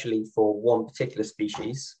 especially for one particular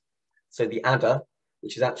species. So the adder,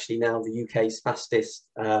 which is actually now the UK's fastest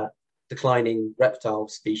declining reptile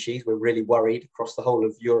species. We're really worried across the whole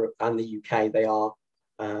of Europe and the UK, they are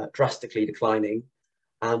drastically declining.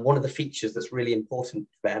 And one of the features that's really important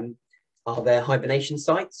for them are their hibernation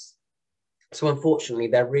sites. So unfortunately,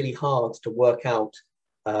 they're really hard to work out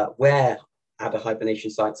where adder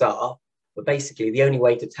hibernation sites are. But basically, the only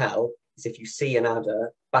way to tell is if you see an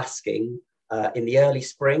adder basking in the early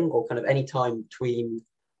spring, or kind of any time between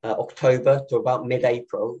October to about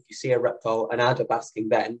mid-April. If you see an adder basking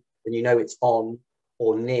then you know it's on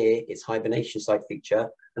or near its hibernation site feature.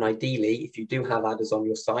 And ideally, if you do have adders on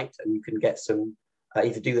your site and you can get some,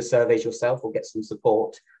 either do the surveys yourself or get some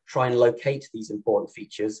support, try and locate these important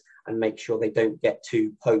features and make sure they don't get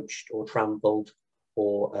too poached or trampled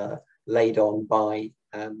or laid on by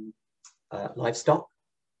livestock.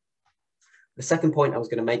 The second point I was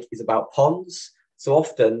going to make is about ponds. So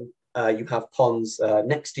often you have ponds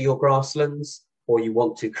next to your grasslands, or you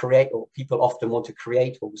want to create, or people often want to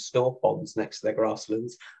create or restore ponds next to their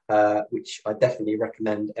grasslands, which I definitely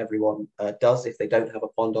recommend everyone does if they don't have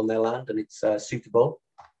a pond on their land and it's suitable.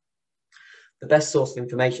 The best source of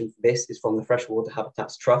information for this is from the Freshwater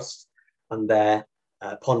Habitats Trust and their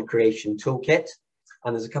pond creation toolkit.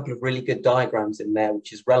 And there's a couple of really good diagrams in there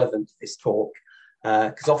which is relevant to this talk,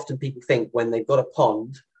 because often people think when they've got a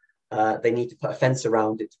pond, they need to put a fence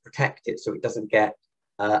around it to protect it so it doesn't get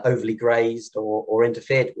overly grazed or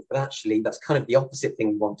interfered with. But actually, that's kind of the opposite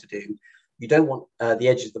thing you want to do. You don't want the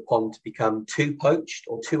edges of the pond to become too poached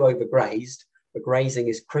or too overgrazed, but grazing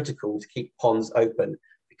is critical to keep ponds open,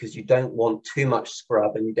 because you don't want too much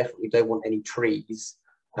scrub and you definitely don't want any trees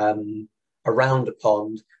around a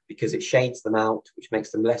pond, because it shades them out, which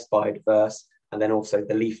makes them less biodiverse. And then also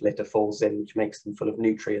the leaf litter falls in, which makes them full of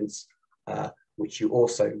nutrients, which you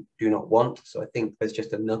also do not want. So I think there's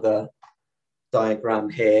just another diagram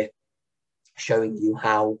here showing you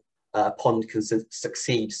how a pond can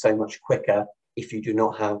succeed so much quicker if you do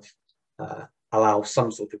not have allow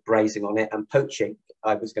some sort of grazing on it. And poaching,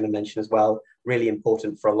 I was going to mention as well, really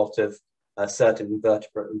important for a lot of certain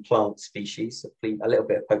invertebrate and plant species. So a little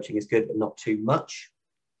bit of poaching is good, but not too much.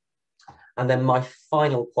 And then my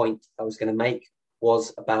final point I was going to make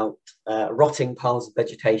was about rotting piles of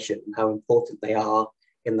vegetation and how important they are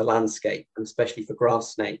in the landscape, and especially for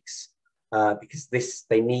grass snakes, because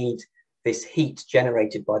they need this heat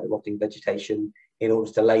generated by the rotting vegetation in order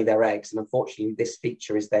to lay their eggs. And unfortunately, this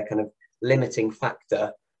feature is their kind of limiting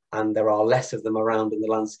factor, and there are less of them around in the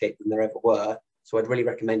landscape than there ever were. So I'd really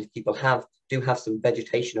recommend if people do have some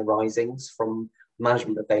vegetation arisings from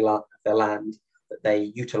management of their land, that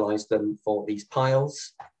they utilize them for these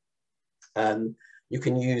piles. You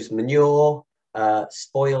can use manure,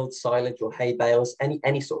 spoiled silage or hay bales,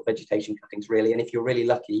 any sort of vegetation cuttings really. And if you're really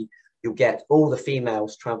lucky, you'll get all the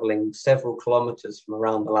females traveling several kilometers from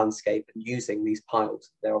around the landscape and using these piles.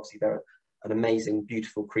 They're an amazing,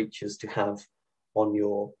 beautiful creatures to have on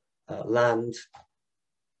your land.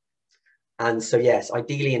 And so yes,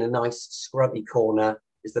 ideally in a nice scrubby corner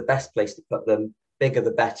is the best place to put them. Bigger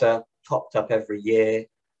the better, topped up every year.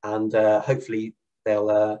 And hopefully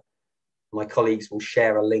my colleagues will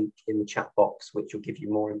share a link in the chat box, which will give you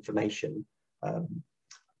more information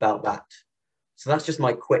about that. So that's just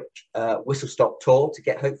my quick whistle-stop tour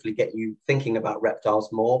to hopefully get you thinking about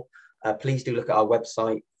reptiles more. Please do look at our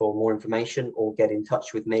website for more information or get in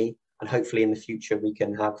touch with me. And hopefully in the future, we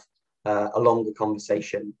can have a longer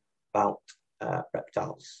conversation about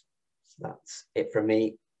reptiles. So that's it from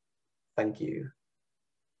me. Thank you.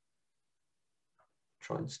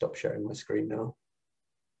 Try and stop sharing my screen now,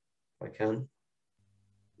 if I can.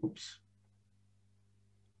 Oops.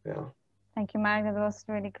 Yeah. Thank you, Mark. That was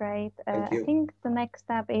really great. I think the next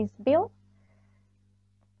step is Bill.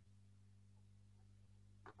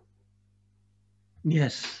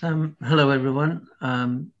 Yes. Hello, everyone.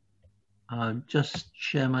 I'll just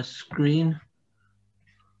share my screen.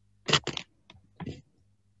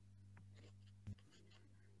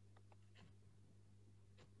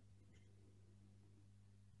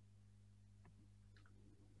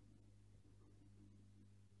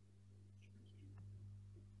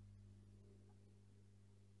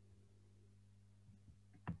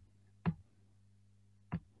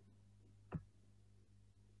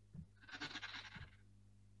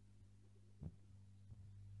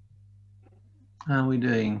 How are we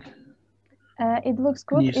doing? It looks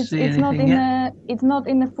good. It's not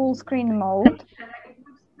in a full screen mode.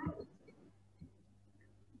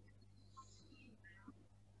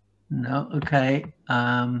 No, okay.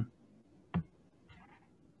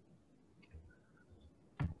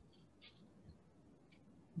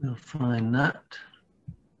 We'll find that.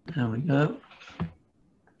 There we go.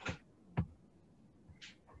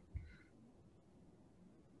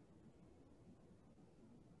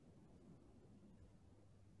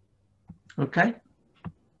 Okay.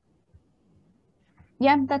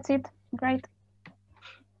 Yeah, that's it. Great.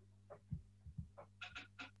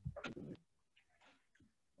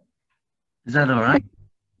 Is that all right?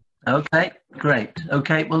 Okay, great.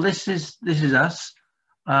 Okay, well, this is us,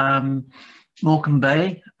 Morecambe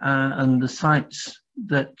Bay, and the sites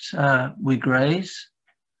that we graze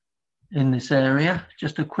in this area.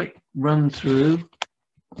 Just a quick run through.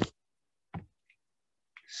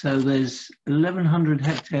 So there's 1,100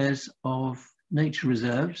 hectares of nature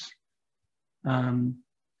reserves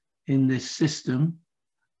in this system,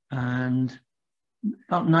 and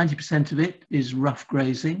about 90% of it is rough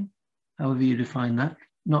grazing, however you define that.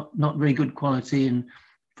 Not very good quality in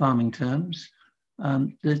farming terms.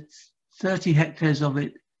 There's 30 hectares of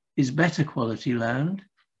it is better quality land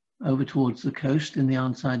over towards the coast in the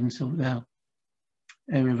Arnside and Silverdale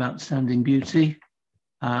area of outstanding beauty,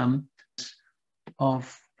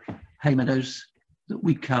 of hay meadows that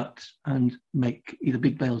we cut and make either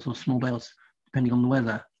big bales or small bales, depending on the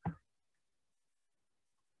weather.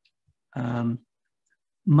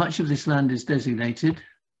 Much of this land is designated.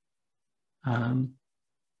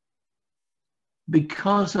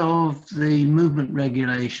 Because of the movement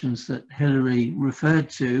regulations that Hilary referred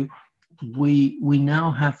to, we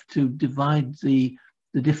now have to divide the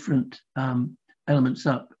different elements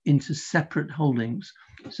up into separate holdings.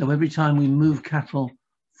 So every time we move cattle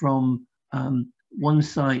from one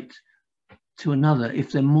site to another,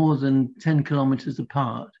 if they're more than 10 kilometers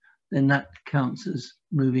apart, then that counts as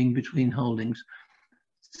moving between holdings.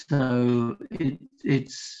 So it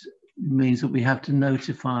means that we have to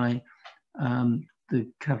notify the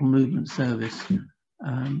cattle movement service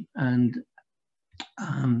and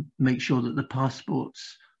make sure that the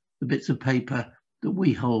passports, the bits of paper that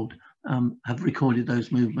we hold, have recorded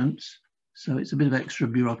those movements. So it's a bit of extra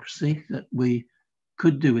bureaucracy that we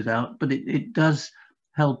could do without, but it does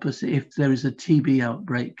help us if there is a TB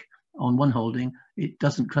outbreak on one holding. It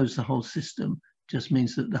doesn't close the whole system, just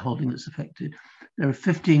means that the holding that's affected. There are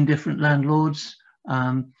 15 different landlords,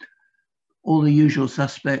 all the usual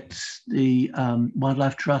suspects, the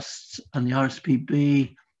wildlife trusts and the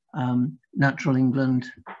RSPB, Natural England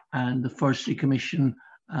and the Forestry Commission,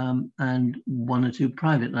 and one or two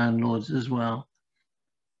private landlords as well.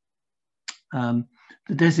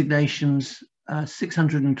 The designations,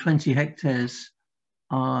 620 hectares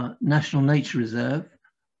are National Nature Reserve,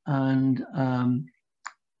 and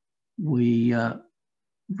we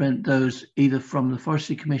rent those either from the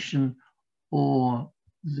Forestry Commission or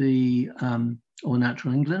the or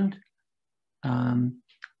Natural England,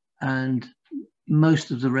 and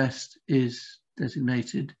most of the rest is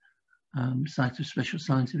designated site of special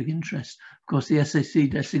scientific interest. Of course, the SAC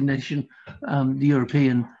designation, the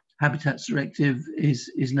European Habitats Directive,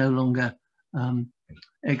 is no longer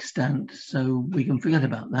extant, so we can forget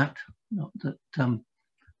about that. Not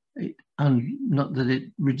that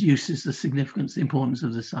it reduces the significance, the importance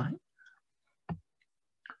of the site.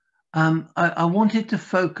 I wanted to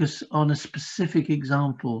focus on a specific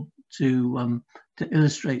example to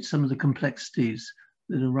illustrate some of the complexities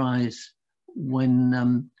that arise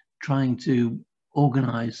when trying to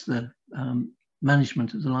organise the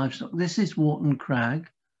management of the livestock. This is Warton Crag,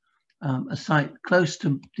 a site close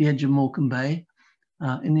to the edge of Morecambe Bay,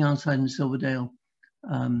 in the Arnside and Silverdale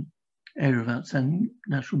area of outstanding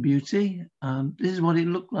natural beauty. This is what it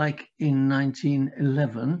looked like in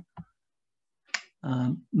 1911.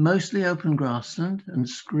 Mostly open grassland and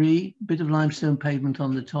scree, bit of limestone pavement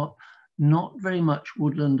on the top, not very much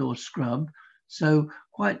woodland or scrub. So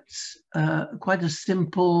quite a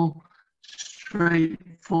simple,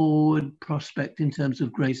 straightforward prospect in terms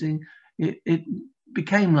of grazing. It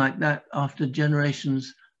became like that after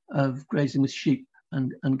generations of grazing with sheep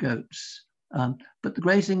and goats. But the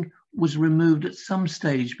grazing was removed at some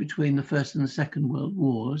stage between the First and the Second World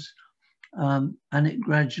Wars, and it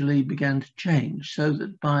gradually began to change, so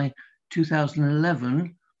that by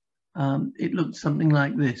 2011, it looked something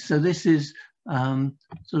like this. So this is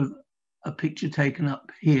sort of a picture taken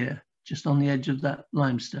up here, just on the edge of that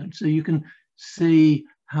limestone. So you can see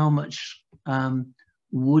how much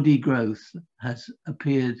woody growth has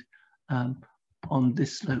appeared on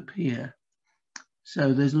this slope here.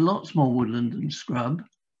 So there's lots more woodland and scrub,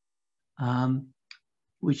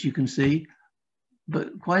 which you can see,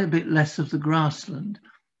 but quite a bit less of the grassland.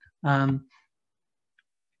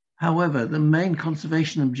 However, the main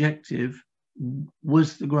conservation objective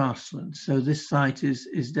was the grassland. So this site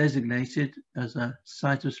is designated as a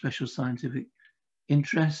site of special scientific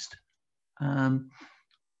interest. So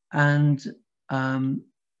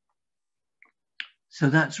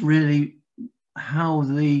that's really how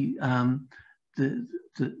the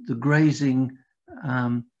grazing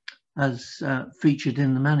has featured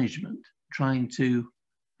in the management, trying to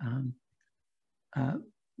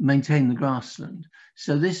maintain the grassland.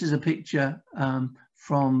 So this is a picture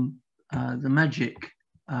from the Magic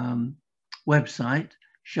website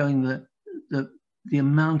showing the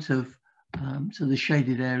amount of, so the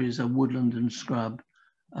shaded areas are woodland and scrub.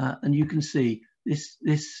 And you can see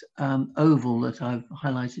this oval that I've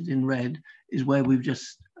highlighted in red is where we've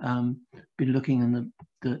just been looking in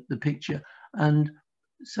the picture. And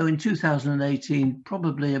so in 2018,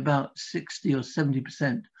 probably about 60 or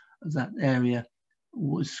 70% of that area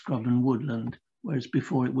was scrub and woodland, whereas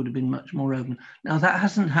before it would have been much more open. Now that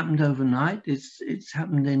hasn't happened overnight. It's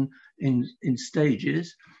happened in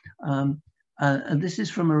stages. And this is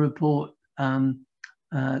from a report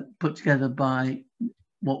put together by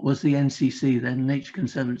what was the NCC then, Nature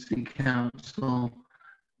Conservancy Council,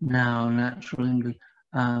 now Natural England.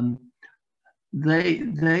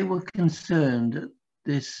 They were concerned at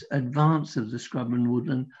this advance of the scrub and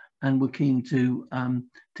woodland and were keen to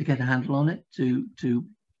get a handle on it, to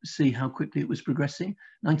see how quickly it was progressing.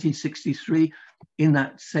 1963, in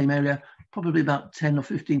that same area, probably about 10 or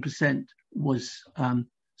 15% was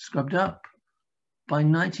scrubbed up. By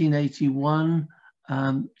 1981,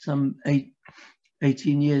 some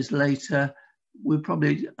 18 years later, we're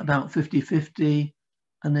probably about 50-50.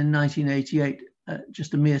 And then 1988,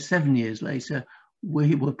 just a mere 7 years later,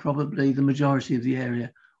 we were probably, the majority of the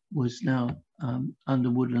area was now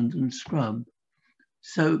under woodland and scrub.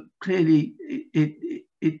 So clearly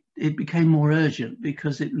it became more urgent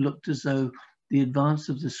because it looked as though the advance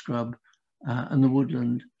of the scrub and the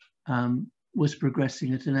woodland was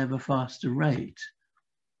progressing at an ever faster rate.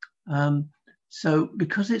 So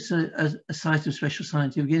because it's a site of special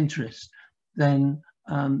scientific interest, then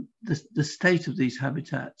the state of these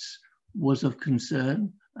habitats was of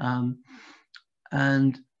concern.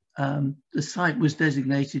 The site was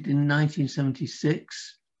designated in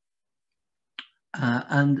 1976.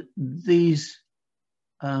 And these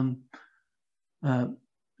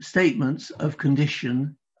statements of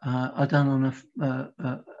condition are done on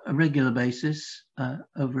a regular basis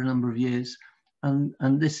over a number of years.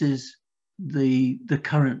 And this is the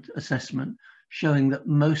current assessment, showing that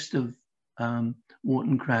most of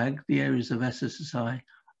Warton Crag, the areas of SSSI,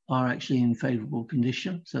 are actually in favourable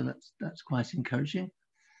condition. So that's quite encouraging.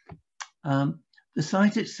 The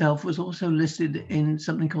site itself was also listed in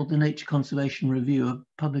something called the Nature Conservation Review, a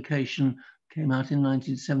publication came out in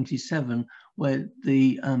 1977, where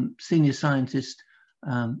the senior scientist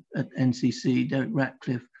at NCC, Derek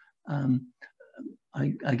Ratcliffe,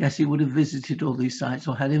 I guess he would have visited all these sites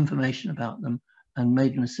or had information about them and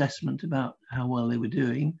made an assessment about how well they were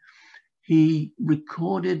doing. He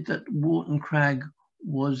recorded that Warton Crag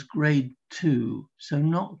was grade 2, so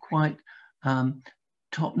not quite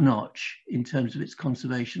top notch in terms of its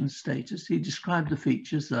conservation status. He described the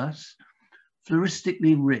features thus: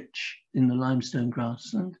 floristically rich in the limestone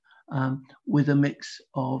grassland, with a mix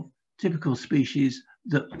of typical species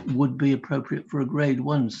that would be appropriate for a grade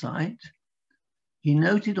 1 site. He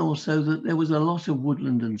noted also that there was a lot of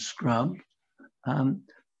woodland and scrub,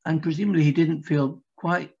 and presumably he didn't feel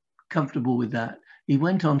quite comfortable with that. He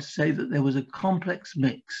went on to say that there was a complex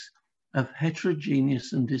mix of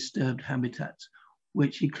heterogeneous and disturbed habitats,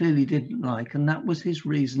 which he clearly didn't like, and that was his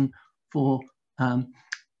reason for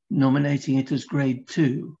nominating it as grade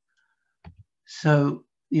 2. So,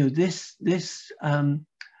 you know, this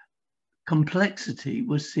complexity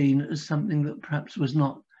was seen as something that perhaps was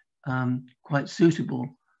not quite suitable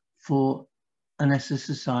for an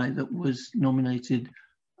SSSI that was nominated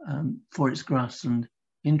for its grassland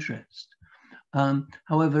interest.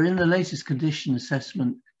 However, in the latest condition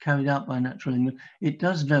assessment carried out by Natural England, it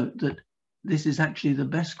does note that this is actually the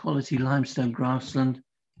best quality limestone grassland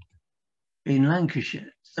in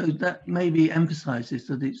Lancashire. So that maybe emphasises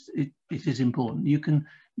that it is important. You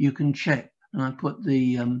can check, and I put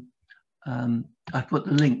the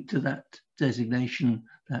link to that designation,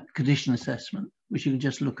 that condition assessment, which you can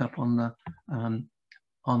just look up on the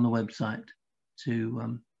website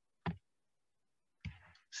to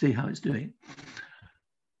see how it's doing.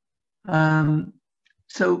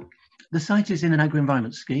 So the site is in an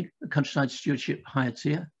agri-environment scheme, a countryside stewardship hire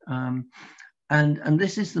tier, and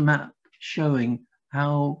this is the map showing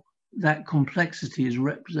how that complexity is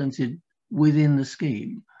represented within the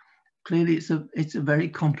scheme. clearly it's a very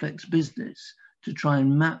complex business to try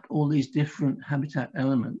and map all these different habitat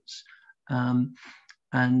elements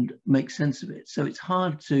and make sense of it. So it's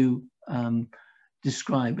hard to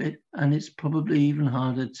describe it, and it's probably even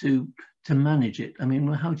harder to manage it. I mean,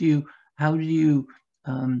 how do you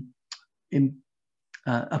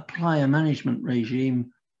apply a management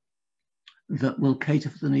regime that will cater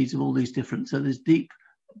for the needs of all these different? So there's deep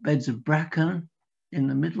beds of bracken in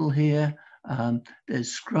the middle here.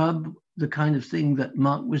 There's scrub, the kind of thing that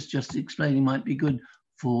Mark was just explaining might be good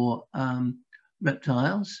for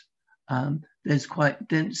reptiles. There's quite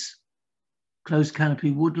dense closed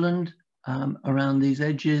canopy woodland around these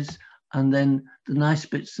edges, and then the nice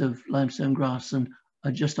bits of limestone grassland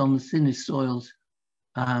are just on the thinnest soils.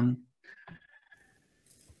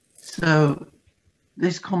 So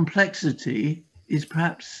this complexity is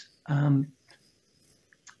perhaps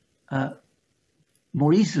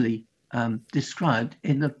more easily described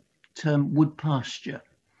in the term wood pasture,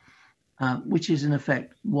 which is in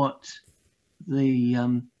effect what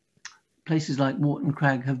the places like Warton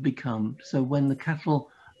Crag have become. So when the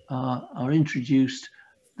cattle are introduced,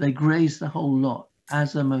 they graze the whole lot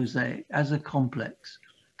as a mosaic, as a complex.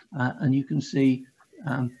 And you can see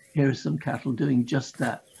here are some cattle doing just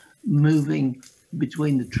that, moving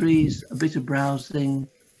between the trees, a bit of browsing,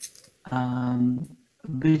 a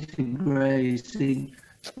bit of grazing.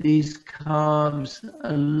 These calves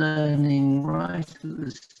are learning right at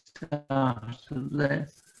the start of their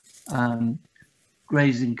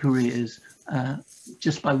grazing careers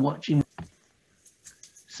just by watching.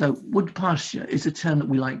 So wood pasture is a term that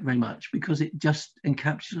we like very much because it just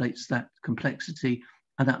encapsulates that complexity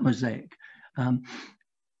and that mosaic.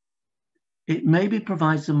 It maybe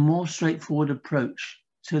provides a more straightforward approach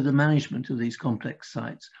to the management of these complex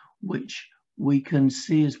sites, which we can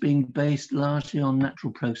see as being based largely on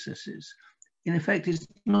natural processes. In effect, it's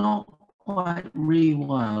not quite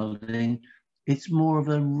rewilding, it's more of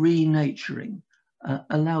a renaturing,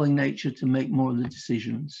 allowing nature to make more of the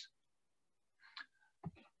decisions.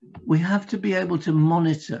 We have to be able to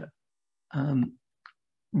monitor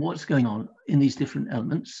what's going on in these different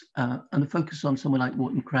elements, and the focus on somewhere like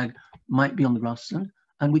Warton Crag might be on the grassland,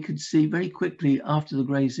 and we could see very quickly after the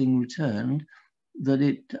grazing returned that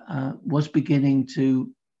it was beginning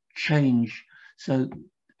to change. So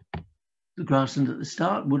the grassland at the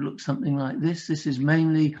start would look something like this. This is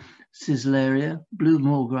mainly Sizzleria, blue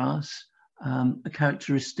moorgrass, a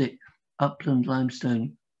characteristic upland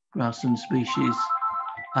limestone grassland species.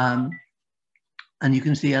 And you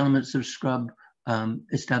can see elements of scrub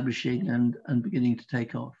establishing and beginning to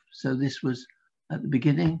take off. So this was at the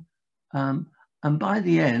beginning. And by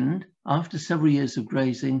the end, after several years of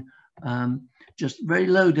grazing, just very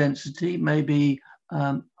low density, maybe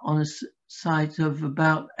on a site of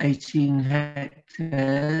about 18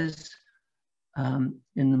 hectares in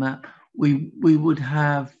the map, we would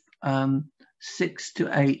have 6 to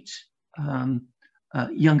 8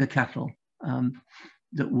 younger cattle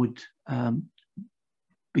that would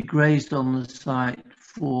be grazed on the site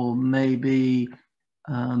for maybe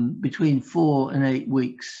between 4 and 8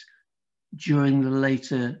 weeks during the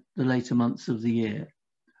later months of the year.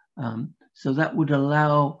 So that would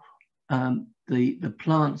allow the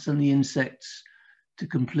plants and the insects to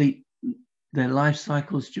complete their life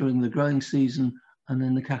cycles during the growing season, and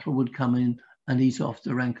then the cattle would come in and eat off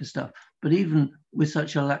the ranker stuff. But even with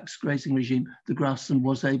such a lax grazing regime, the grassland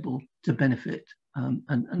was able to benefit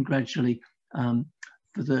and gradually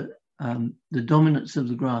for the dominance of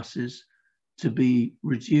the grasses to be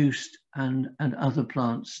reduced and other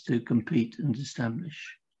plants to compete and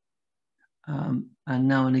establish. And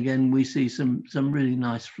now and again we see some really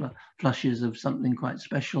nice flushes of something quite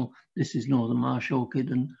special. This is northern marsh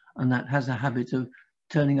orchid, and that has a habit of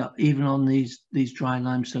turning up even on these dry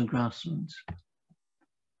limestone grasslands.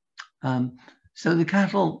 So the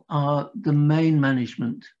cattle are the main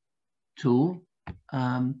management tool.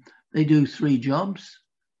 They do 3 jobs.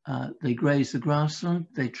 They graze the grassland,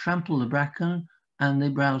 they trample the bracken, and they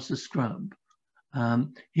browse the scrub.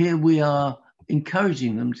 Here we are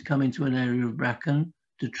encouraging them to come into an area of bracken,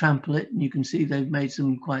 to trample it, and you can see they've made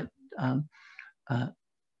some quite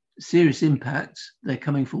serious impacts. They're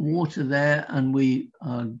coming for water there, and we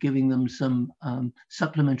are giving them some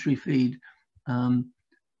supplementary feed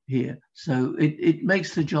here. So it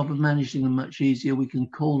makes the job of managing them much easier. We can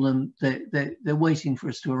call them, they're waiting for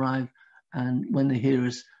us to arrive, and when they hear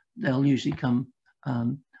us, they'll usually come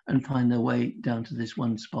and find their way down to this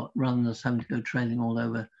one spot rather than us having to go trailing all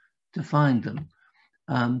over to find them.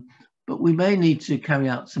 But we may need to carry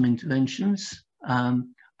out some interventions,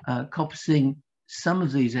 coppicing some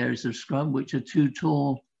of these areas of scrub which are too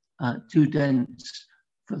tall, too dense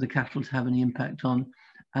for the cattle to have any impact on.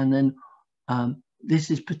 And then this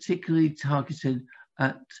is particularly targeted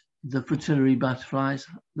at the fritillary butterflies,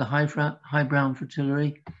 the high brown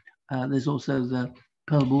fritillary. There's also the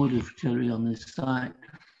pearl bordered fritillary on this site.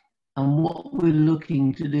 And what we're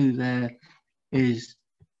looking to do there is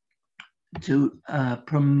to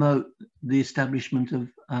promote the establishment of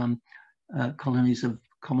colonies of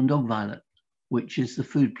common dog violet, which is the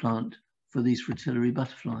food plant for these fritillary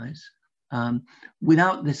butterflies.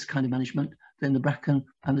 Without this kind of management, then the bracken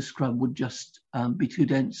and the scrub would just be too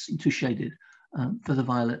dense and too shaded for the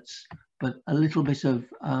violets. But a little bit of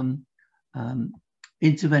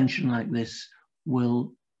intervention like this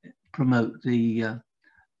will promote the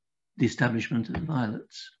establishment of the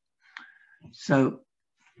violets. So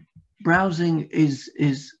browsing is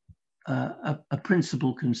a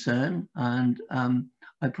principal concern, and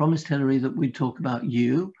I promised Hilary that we'd talk about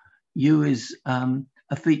yew. Yew is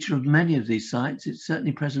a feature of many of these sites. It's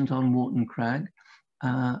certainly present on Warton Crag,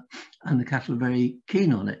 and the cattle are very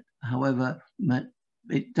keen on it. However,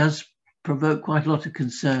 it does provoke quite a lot of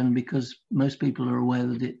concern because most people are aware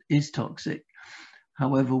that it is toxic.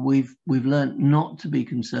 However, we've learned not to be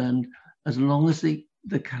concerned as long as the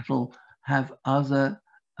cattle have other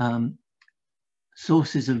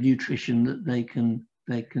sources of nutrition that they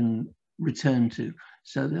can return to.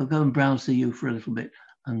 So they'll go and browse the yew for a little bit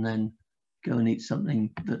and then go and eat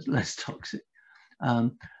something that's less toxic.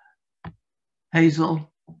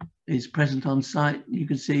 Hazel is present on site. You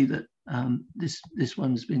can see that this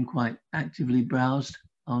one's been quite actively browsed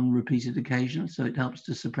on repeated occasions, so it helps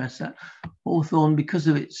to suppress that. Hawthorn, because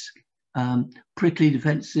of its prickly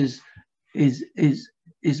defences, is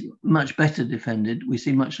much better defended. We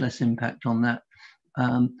see much less impact on that.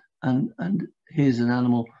 And here's an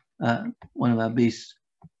animal, one of our beasts,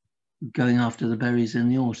 going after the berries in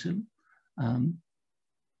the autumn.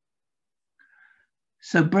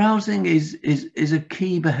 So browsing is a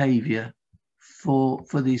key behaviour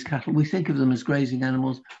for these cattle. We think of them as grazing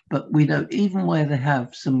animals, but we know even where they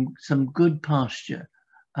have some good pasture,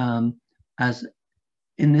 as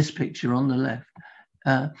in this picture on the left,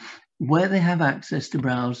 where they have access to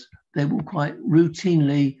browse, they will quite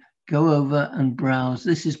routinely go over and browse.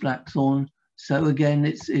 This is blackthorn, so again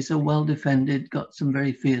it's a well defended, got some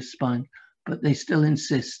very fierce spine, but they still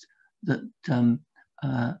insist that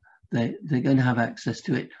they're going to have access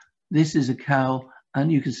to it. This is a cow, and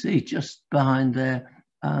you can see just behind there,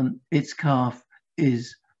 its calf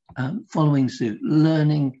is following suit,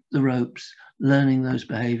 learning the ropes, learning those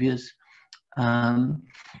behaviours. And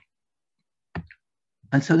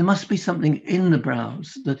so there must be something in the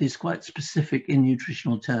browse that is quite specific in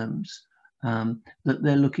nutritional terms that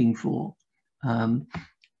they're looking for.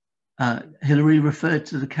 Hilary referred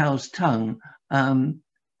to the cow's tongue, and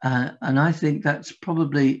I think that's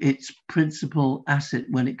probably its principal asset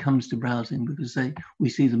when it comes to browsing, because we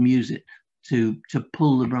see them use it to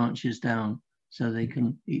pull the branches down so they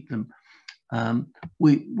can eat them.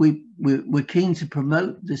 We're keen to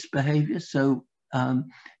promote this behaviour. So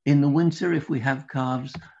in the winter, if we have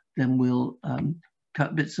calves, then we'll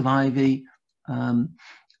cut bits of ivy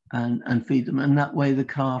and feed them, and that way the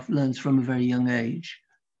calf learns from a very young age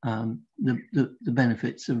the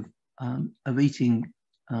benefits of eating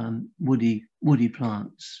woody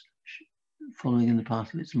plants, following in the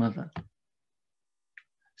path of its mother.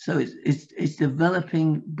 So it's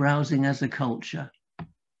developing browsing as a culture.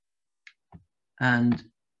 And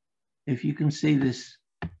if you can see this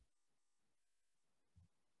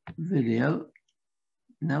video,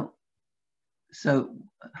 no. So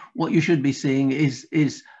what you should be seeing is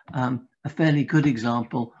a fairly good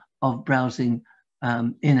example of browsing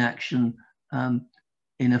in action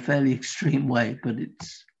in a fairly extreme way, but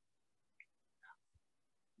it's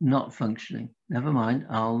not functioning. Never mind,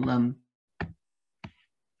 I'll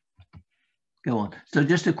go on. So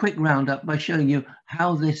just a quick roundup by showing you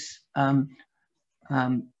how this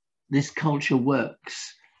this culture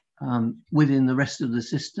works within the rest of the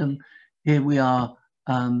system. Here we are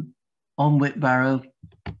on Whitbarrow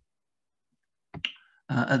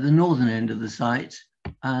at the northern end of the site,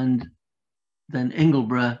 and then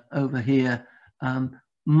Ingleborough over here,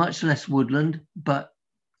 much less woodland, but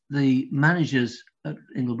the managers at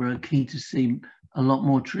Ingleborough are keen to see a lot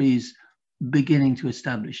more trees beginning to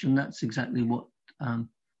establish, and that's exactly what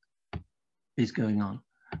is going on.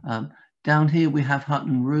 Down here we have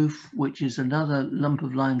Hutton Roof, which is another lump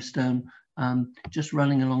of limestone just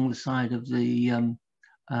running along the side of the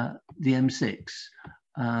M6.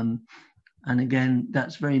 And again,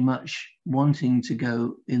 that's very much wanting to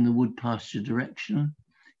go in the wood pasture direction.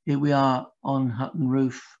 Here we are on Hutton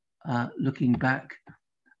Roof, looking back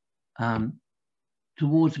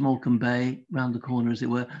towards Morecambe Bay, round the corner as it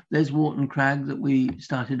were. There's Wharton Crag that we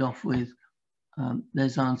started off with.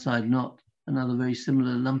 There's Arnside Knot, another very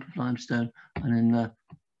similar lump of limestone. And in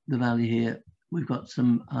the valley here, we've got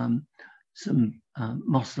some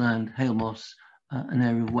mossland, hail moss, an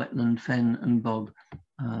area of wetland, fen and bog,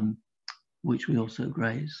 which we also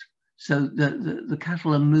graze. So the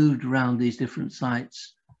cattle are moved around these different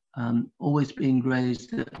sites, always being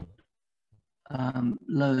grazed at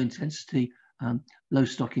low intensity, low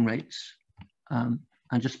stocking rates, and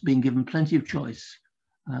just being given plenty of choice.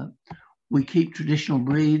 We keep traditional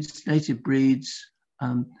breeds, native breeds,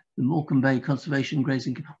 the Morecambe Bay Conservation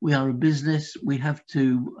Grazing. We are a business. We have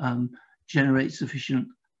to generate sufficient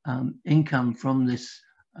income from this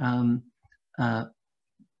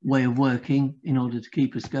way of working in order to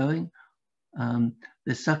keep us going.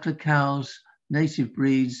 There's suckler cows, native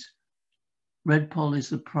breeds. Red poll is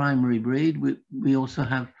the primary breed. We also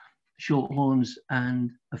have shorthorns and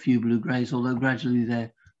a few blue greys, although gradually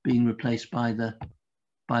they're being replaced by the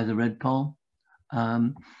red poll.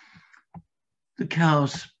 The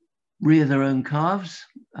cows rear their own calves,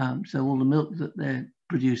 so all the milk that they're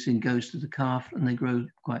producing goes to the calf, and they grow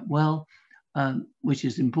quite well, which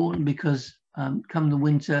is important because come the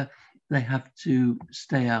winter they have to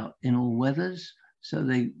stay out in all weathers, so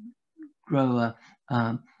they grow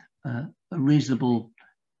a reasonable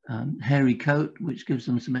hairy coat, which gives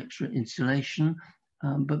them some extra insulation.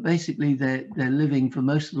 But basically, they're living for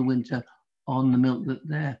most of the winter on the milk that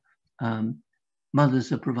their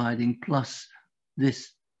mothers are providing, plus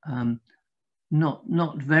this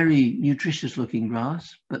not very nutritious looking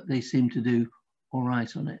grass, but they seem to do all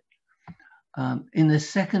right on it. In the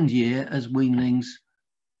second year, as weanlings,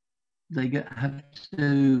 they have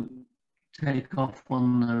to take off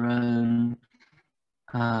on their own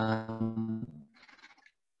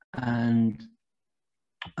and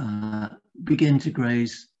begin to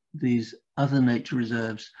graze these other nature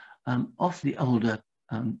reserves off the older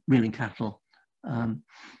rearing cattle.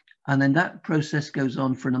 And then that process goes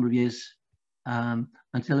on for a number of years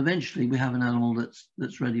until eventually we have an animal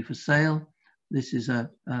that's ready for sale. This is a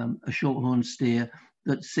shorthorn steer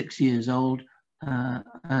that's 6 years old,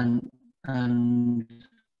 and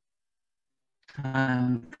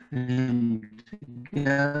time for him to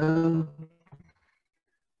go.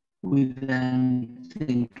 We then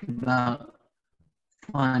think about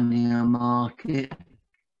finding a market.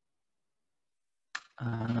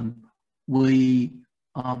 We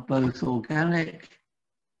are both organic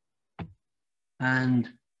and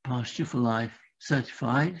Pasture for Life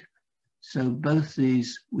certified. So both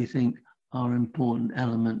these, we think, are important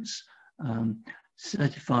elements,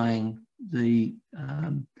 certifying the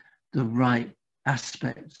right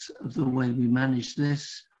aspects of the way we manage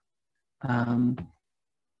this.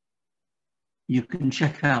 You can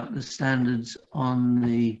check out the standards on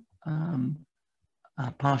the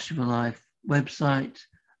Pasture for Life website,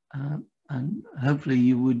 and hopefully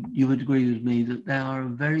you would agree with me that they are a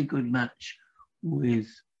very good match with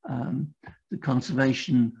the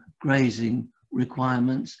conservation grazing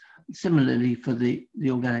requirements. Similarly for the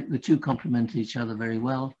organic, the two complement each other very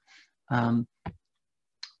well.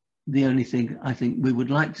 The only thing I think we would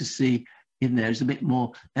like to see in there is a bit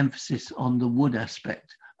more emphasis on the wood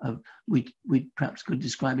aspect of, we perhaps could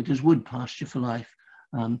describe it as wood pasture for life,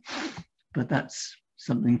 but that's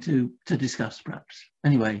something to discuss perhaps.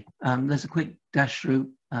 Anyway, there's a quick dash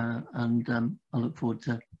through and I look forward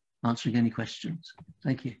to answering any questions.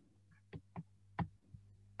 Thank you.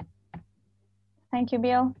 Thank you,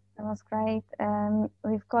 Bill. That was great.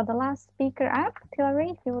 We've got the last speaker up,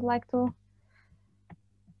 Teleri, if you would like to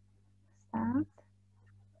start.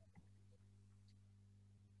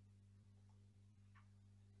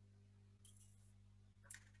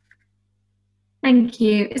 Thank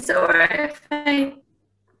you. Is it all right if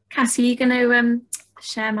Cassie, you're going to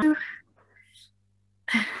share my...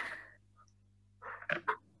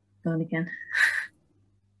 Go on again.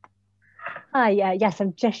 Hi, yes,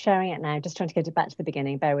 I'm just sharing it now. Just trying to go back to the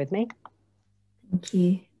beginning. Bear with me. Thank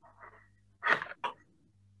you.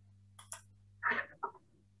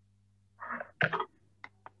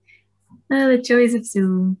 Oh, the joys of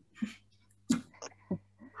Zoom.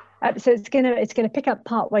 So it's gonna pick up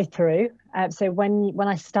part way through. So when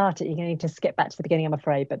I start it, you're going to need to skip back to the beginning, I'm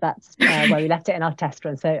afraid. But that's where we left it in our test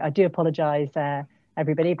run. So I do apologise,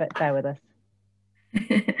 everybody, but bear with us.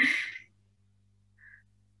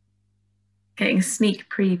 Getting a sneak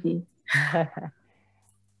preview. Have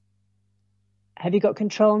you got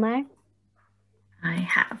control now? I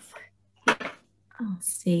have. I'll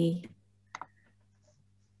see.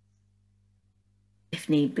 If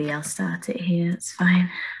need be, I'll start it here. It's fine.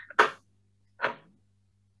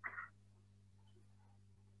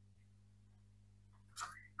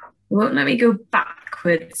 won't let me go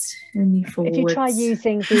backwards, only forwards. If you try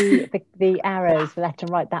using the arrows, the left and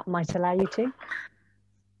right, that might allow you to.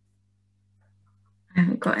 I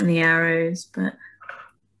haven't got any arrows, but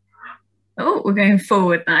oh, we're going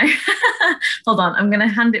forward now. Hold on, I'm going to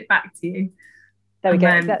hand it back to you. There we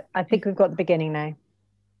go. I think we've got the beginning now.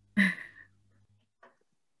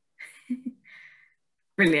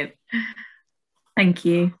 Brilliant. Thank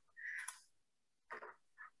you.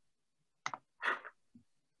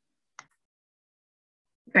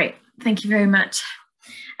 Great, thank you very much.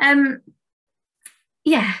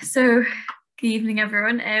 Yeah, so good evening,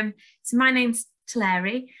 everyone. So my name's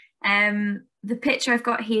Teleri. The picture I've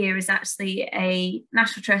got here is actually a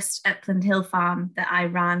National Trust upland hill farm that I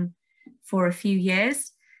ran for a few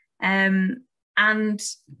years. And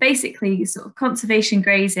basically sort of conservation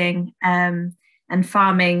grazing and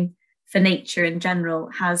farming for nature in general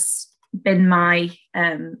has been my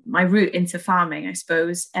route into farming, I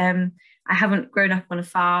suppose. I haven't grown up on a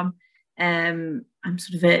farm. I'm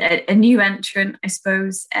sort of a new entrant, I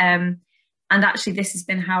suppose. And actually this has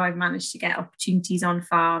been how I've managed to get opportunities on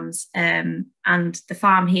farms. And the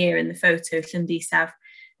farm here in the photo, Llandisav,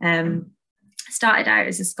 started out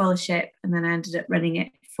as a scholarship, and then I ended up running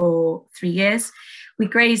it for 3 years. We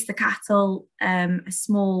grazed the cattle, a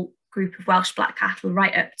small group of Welsh black cattle,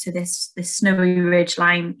 right up to this snowy ridge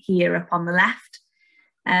line here up on the left.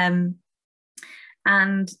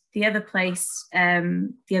 And the other place,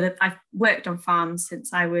 I've worked on farms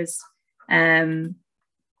since I was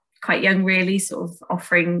quite young, really, sort of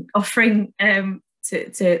offering to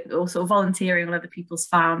or sort of volunteering on other people's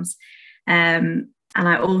farms. And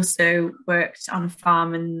I also worked on a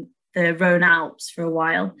farm in the Rhone Alps for a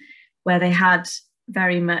while, where they had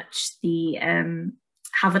very much the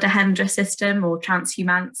Hafod-a-Hendra system, or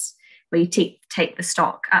transhumance, where you take the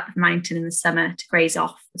stock up the mountain in the summer to graze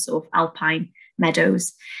off the sort of alpine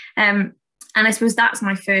meadows. And I suppose that's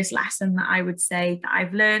my first lesson that I would say that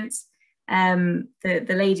I've learned. The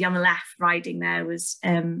lady on the left riding there was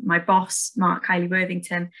my boss, Mark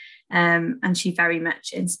Worthington, and she very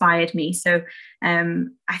much inspired me. So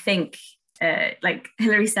I think, like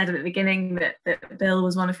Hilary said at the beginning, that Bill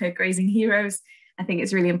was one of her grazing heroes. I think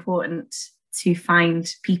it's really important to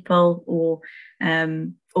find people or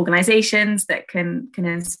organisations that can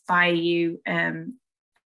inspire you, and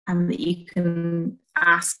that you can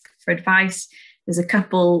ask for advice. There's a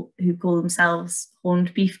couple who call themselves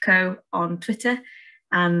Horned Beef Co. on Twitter,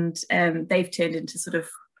 and they've turned into sort of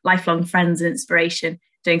lifelong friends and inspiration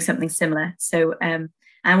doing something similar. So I'm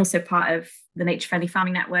also part of the Nature Friendly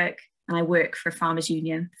Farming Network, and I work for Farmers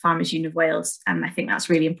Union of Wales, and I think that's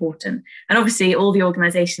really important. And obviously all the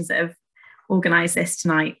organisations that have organised this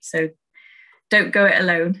tonight, so don't go it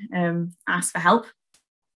alone, ask for help.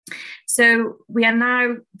 So we are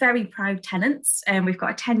now very proud tenants, and we've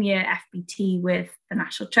got a 10-year FBT with the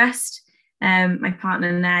National Trust. My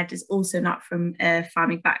partner Ned is also not from a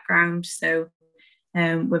farming background, so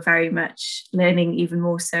we're very much learning even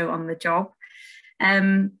more so on the job.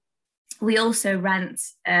 We also rent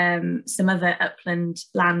some other upland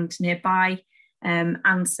land nearby,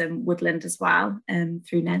 and some woodland as well,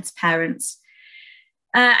 through Ned's parents.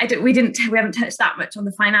 We haven't touched that much on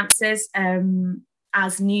the finances.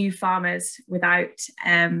 As new farmers without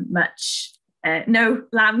no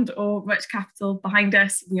land or much capital behind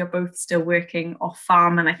us, we are both still working off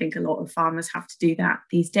farm, and I think a lot of farmers have to do that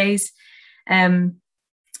these days.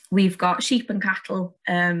 We've got sheep and cattle,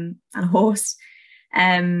 and a horse.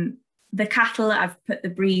 The cattle, I've put the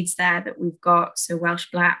breeds there that we've got, so Welsh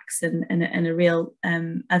Blacks and a real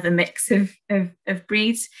other mix of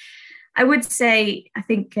breeds. I would say, I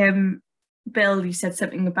think Bill, you said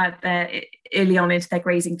something about early on into their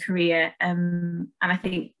grazing career, and I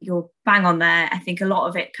think you're bang on there. I think a lot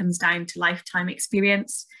of it comes down to lifetime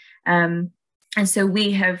experience, and so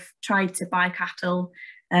we have tried to buy cattle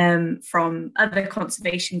from other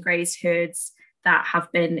conservation grazed herds that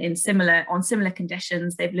have been on similar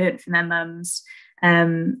conditions. They've learnt from their mums,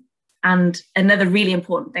 and another really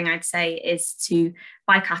important thing I'd say is to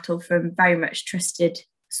buy cattle from very much trusted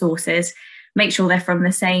sources. Make sure they're from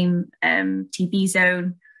the same TB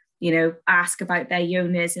zone, ask about their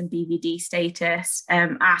Jonas and BVD status,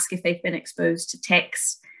 ask if they've been exposed to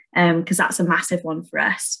ticks, because that's a massive one for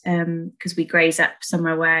us, because we graze up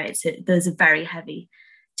somewhere where there's a very heavy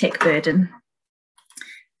tick burden.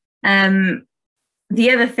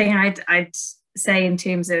 The other thing I'd say in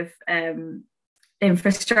terms of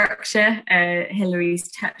infrastructure,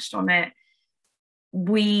 Hilary's touched on it.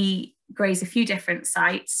 We graze a few different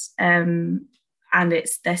sites, and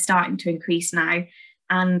they're starting to increase now,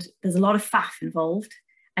 and there's a lot of faff involved,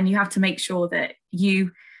 and you have to make sure that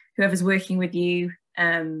whoever's working with you,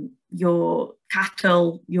 your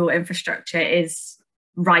cattle, your infrastructure is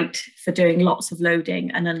right for doing lots of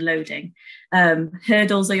loading and unloading.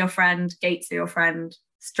 Hurdles are your friend, gates are your friend,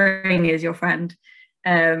 string is your friend,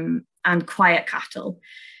 and quiet cattle.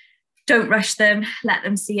 Don't rush them, let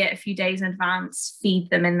them see it a few days in advance, feed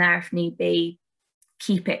them in there if need be,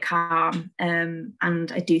 keep it calm.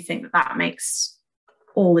 And I do think that that makes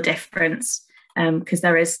all the difference, because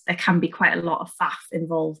there can be quite a lot of faff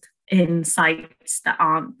involved in sites that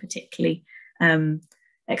aren't particularly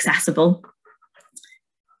accessible.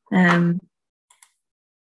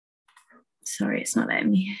 Sorry, it's not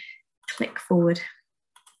letting me click forward.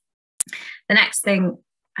 The next thing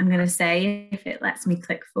I'm going to say, if it lets me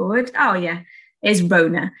click forward, oh yeah, is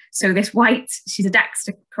Rona. So this she's a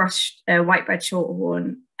Dexter cross white-bred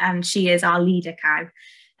shorthorn, and she is our leader cow.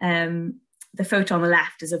 The photo on the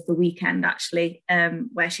left is of the weekend, actually,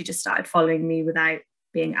 where she just started following me without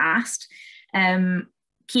being asked.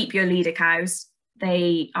 Keep your leader cows.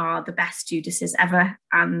 They are the best Judases ever,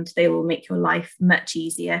 and they will make your life much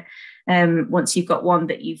easier. Once you've got one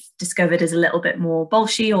that you've discovered is a little bit more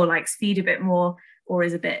bolshy or likes feed a bit more or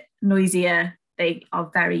is a bit noisier, they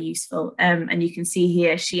are very useful. And you can see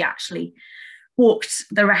here, she actually walked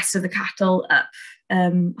the rest of the cattle up,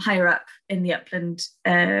 higher up in the upland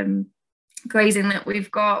grazing that we've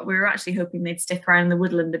got. We were actually hoping they'd stick around in the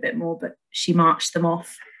woodland a bit more, but she marched them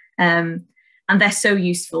off. And they're so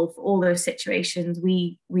useful for all those situations.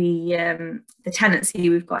 The tenancy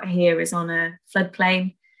we've got here is on a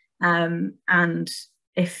floodplain, and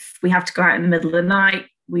if we have to go out in the middle of the night,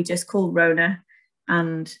 we just call Rona,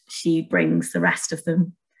 and she brings the rest of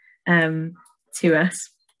them to us.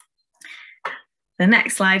 The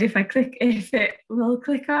next slide, if it will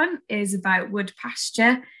click on, is about wood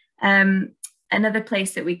pasture. Another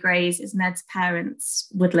place that we graze is Ned's parents'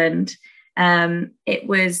 woodland. It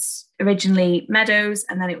was originally meadows,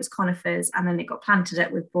 and then it was conifers, and then it got planted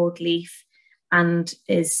up with broadleaf and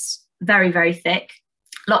is very, very thick.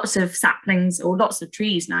 Lots of saplings, or lots of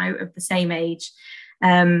trees now of the same age.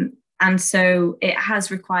 And so it has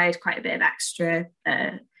required quite a bit of extra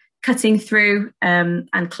cutting through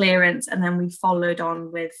and clearance, and then we followed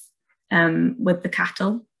on with the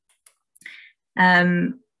cattle.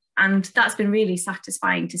 And that's been really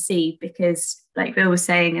satisfying to see, because like Bill was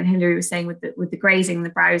saying and Hilary was saying, with the grazing, the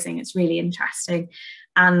browsing, it's really interesting.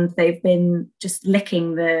 And they've been just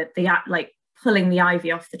licking like pulling the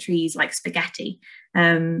ivy off the trees like spaghetti.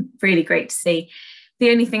 Really great to see.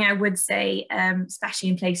 The only thing I would say, especially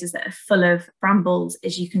in places that are full of brambles,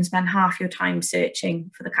 is you can spend half your time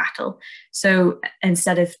searching for the cattle. So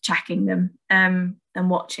instead of checking them and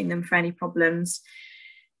watching them for any problems,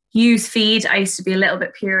 use feed. I used to be a little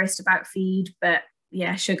bit purist about feed, but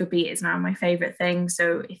yeah, sugar beet is now my favorite thing.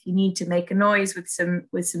 So if you need to make a noise with some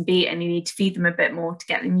beet and you need to feed them a bit more to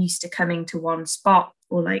get them used to coming to one spot,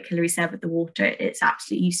 or like Hilary said with the water, it's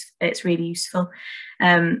absolutely useful. It's really useful.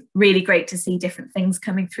 Really great to see different things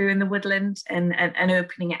coming through in the woodland and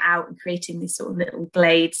opening it out and creating these sort of little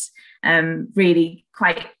glades. You really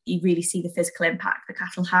see the physical impact the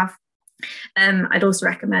cattle have. I'd also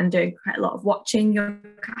recommend doing quite a lot of watching your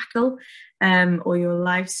cattle or your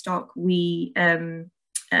livestock.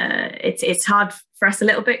 It's hard for us a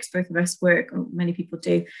little bit, because both of us work, or many people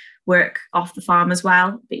do work off the farm as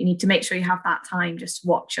well, but you need to make sure you have that time just to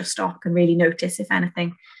watch your stock and really notice if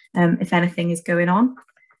anything is going on.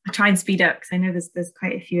 I try and speed up because I know there's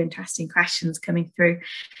quite a few interesting questions coming through.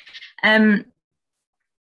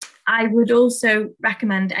 I would also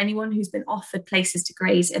recommend anyone who's been offered places to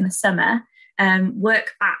graze in the summer,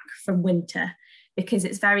 work back from winter, because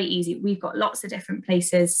it's very easy. We've got lots of different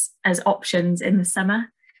places as options in the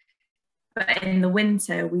summer, but in the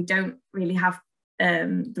winter, we don't really have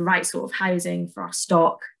the right sort of housing for our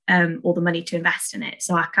stock or the money to invest in it.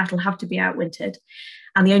 So our cattle have to be outwintered.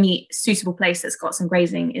 And the only suitable place that's got some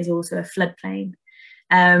grazing is also a floodplain.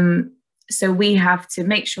 So we have to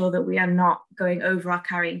make sure that we are not going over our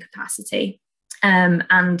carrying capacity, and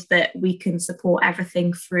that we can support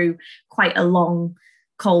everything through quite a long,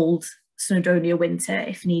 cold Snowdonia winter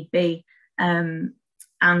if need be, and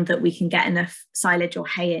that we can get enough silage or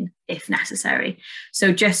hay in if necessary.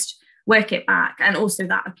 So just work it back. And also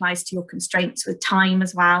that applies to your constraints with time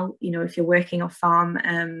as well. You know, if you're working off farm,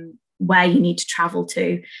 where you need to travel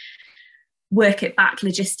to, work it back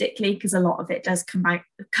logistically, because a lot of it does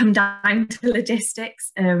come down to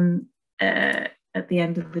logistics at the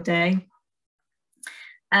end of the day.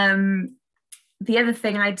 The other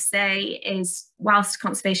thing I'd say is, whilst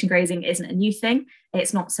conservation grazing isn't a new thing,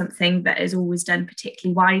 it's not something that is always done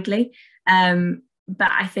particularly widely.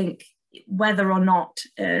 But I think whether or not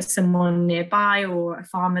someone nearby or a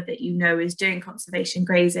farmer that you know is doing conservation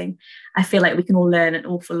grazing, I feel like we can all learn an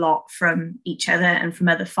awful lot from each other and from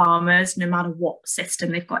other farmers, no matter what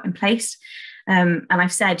system they've got in place. And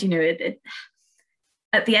I've said, you know,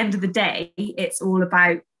 at the end of the day, it's all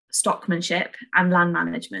about stockmanship and land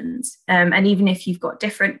management. And even if you're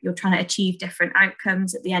trying to achieve different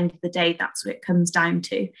outcomes, at the end of the day, that's what it comes down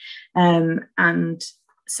to. And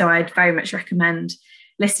so I'd very much recommend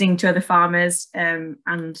listening to other farmers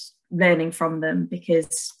and learning from them,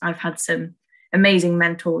 because I've had some amazing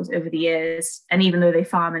mentors over the years. And even though they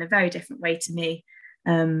farm in a very different way to me,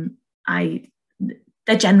 they're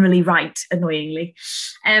generally right, annoyingly.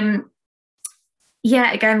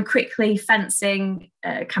 Yeah, again, quickly, fencing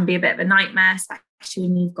can be a bit of a nightmare, especially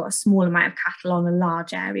when you've got a small amount of cattle on a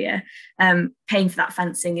large area. Paying for that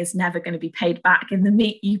fencing is never going to be paid back in the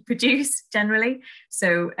meat you produce, generally.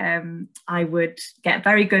 So I would get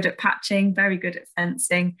very good at patching, very good at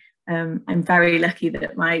fencing. I'm very lucky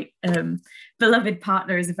that my beloved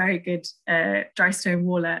partner is a very good dry stone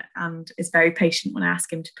waller and is very patient when I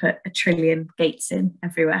ask him to put 1 trillion gates in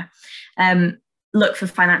everywhere. Look for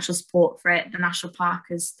financial support for it. The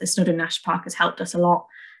Snowdonia National Park has helped us a lot.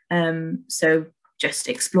 So just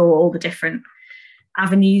explore all the different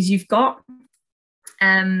avenues you've got.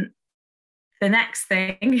 The next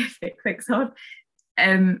thing, if it clicks on,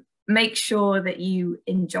 make sure that you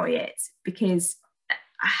enjoy it, because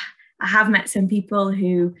I have met some people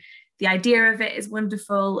who the idea of it is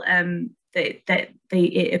wonderful,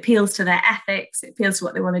 it appeals to their ethics, it appeals to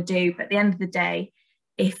what they want to do, but at the end of the day,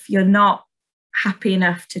 if you're not happy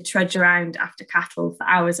enough to trudge around after cattle for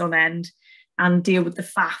hours on end and deal with the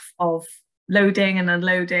faff of loading and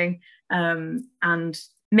unloading and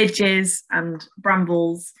midges and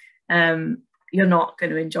brambles, you're not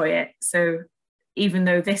going to enjoy it. So even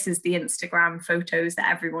though this is the Instagram photos that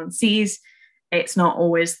everyone sees, it's not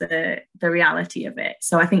always the reality of it.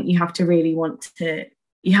 So I think you have to really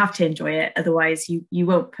you have to enjoy it. Otherwise you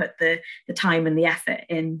won't put the time and the effort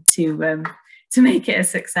in to make it a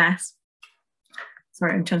success.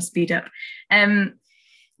 Sorry, I'm trying to speed up.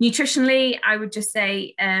 Nutritionally, I would just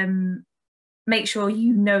say make sure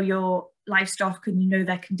you know your livestock and you know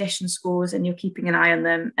their condition scores and you're keeping an eye on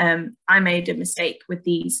them. I made a mistake with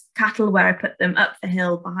these cattle where I put them up the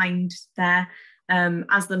hill behind there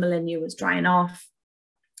as the millennia was dying off.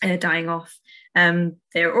 They're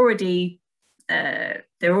already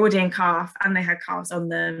in calf and they had calves on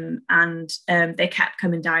them, and they kept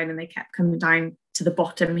coming down and they kept coming down to the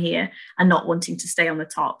bottom here and not wanting to stay on the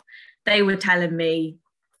top. They were telling me,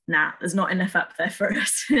 nah, there's not enough up there for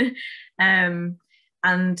us. And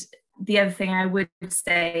the other thing I would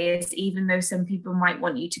say is, even though some people might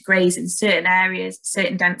want you to graze in certain areas,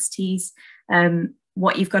 certain densities,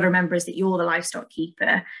 what you've got to remember is that you're the livestock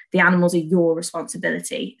keeper. The animals are your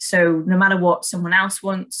responsibility. So no matter what someone else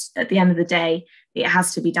wants, at the end of the day, it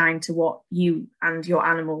has to be down to what you and your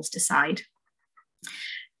animals decide.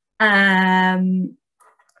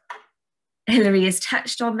 Hilary has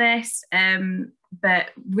touched on this,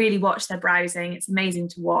 but really watch their browsing. It's amazing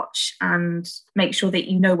to watch, and make sure that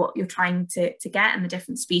you know what you're trying to get and the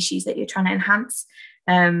different species that you're trying to enhance.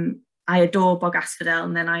 I adore bog asphodel,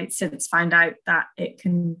 and then I since found out that it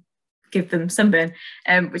can give them sunburn,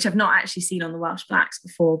 which I've not actually seen on the Welsh Blacks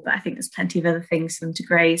before, but I think there's plenty of other things for them to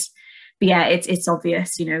graze. But yeah, it's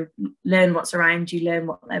obvious, you know, learn what's around you, learn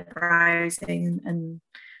what they're browsing, and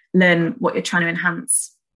learn what you're trying to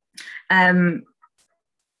enhance. In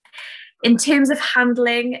terms of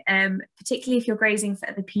handling, particularly if you're grazing for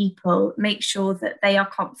other people, make sure that they are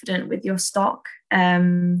confident with your stock.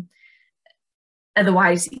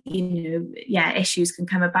 Otherwise, you know, yeah, issues can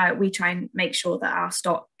come about. We try and make sure that our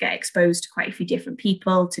stock get exposed to quite a few different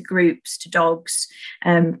people, to groups, to dogs,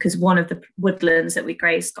 because one of the woodlands that we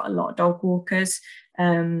graze got a lot of dog walkers.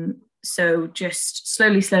 So just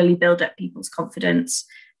slowly build up people's confidence.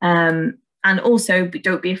 And also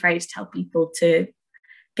don't be afraid to tell people to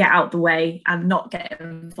get out the way and not get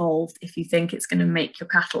involved if you think it's going to make your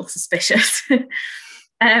cattle suspicious.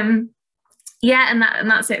 Yeah, and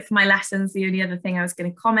that's it for my lessons. The only other thing I was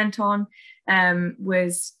going to comment on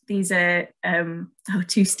was these are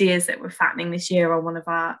 2 steers that were fattening this year on one of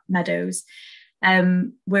our meadows.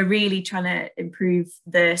 We're really trying to improve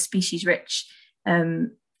the species-rich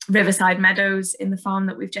riverside meadows in the farm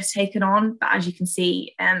that we've just taken on. But as you can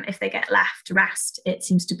see, if they get left to rest, it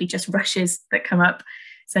seems to be just rushes that come up.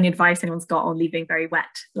 So any advice anyone's got on leaving very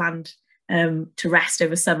wet land to rest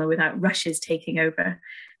over summer without rushes taking over,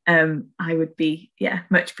 I would be, yeah,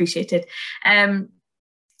 much appreciated.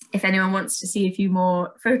 If anyone wants to see a few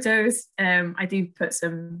more photos, I do put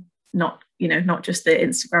some not you know, not just the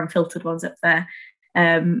Instagram filtered ones up there.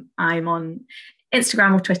 I'm on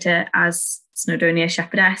Instagram or Twitter as Snowdonia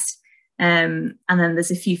Shepherdess. And then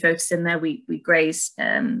there's a few photos in there. We graze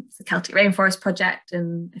the Celtic Rainforest Project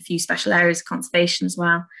and a few special areas of conservation as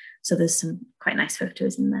well. So there's some quite nice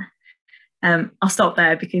photos in there. I'll stop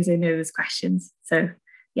there because I know there's questions. So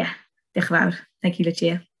yeah, diolch yn fawr. Thank you,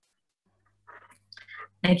 Lucia.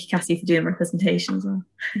 Thank you, Cassie, for doing my presentation as well.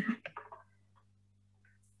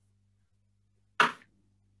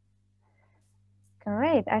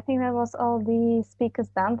 Great. I think that was all the speakers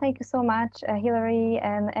done. Thank you so much, Hilary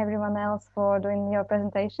and everyone else for doing your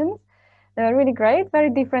presentations. They were really great,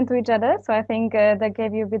 very different to each other. So I think that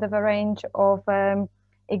gave you a bit of a range of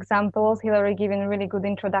examples. Hilary giving a really good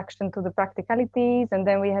introduction to the practicalities, and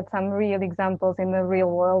then we had some real examples in the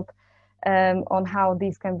real world on how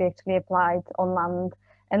these can be actually applied on land.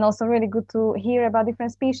 And also really good to hear about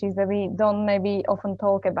different species that we don't maybe often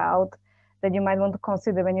talk about, that you might want to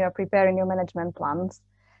consider when you are preparing your management plans.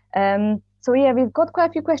 So yeah, we've got quite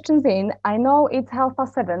a few questions in. I know it's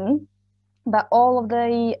 7:30, but all of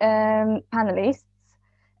the panelists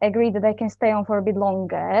agreed that they can stay on for a bit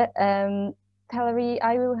longer. Teleri,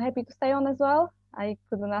 are you happy to stay on as well? I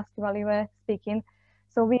couldn't ask you while you were speaking.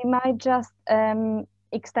 So we might just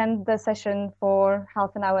extend the session for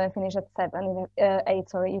half an hour and finish at 8,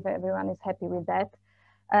 sorry, if everyone is happy with that.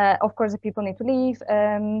 Of course, if people need to leave,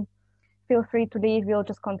 feel free to leave. We'll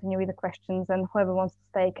just continue with the questions, and whoever wants to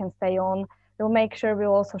stay can stay on. We'll make sure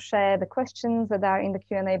we'll also share the questions that are in the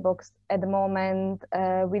Q&A box at the moment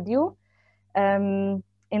with you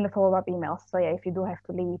in the follow-up emails. So yeah, if you do have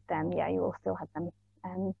to leave, then yeah, you will still have them.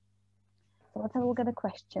 So let's have a look at the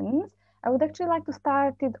questions. I would actually like to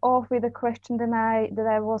start it off with a question that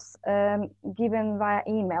I was given via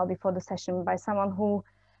email before the session by someone who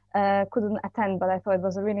couldn't attend, but I thought it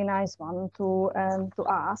was a really nice one to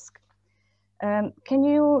ask. Can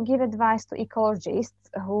you give advice to ecologists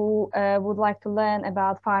who would like to learn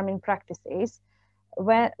about farming practices?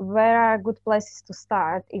 Where are good places to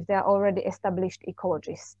start if they are already established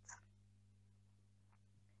ecologists?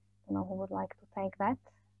 I don't know who would like to take that.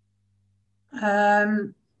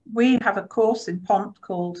 We have a course in PONT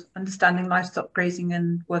called Understanding Livestock Grazing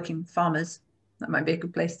and Working with Farmers. That might be a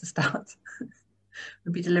good place to start.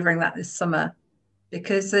 We'll be delivering that this summer,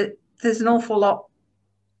 because there's an awful lot.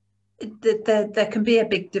 There can be a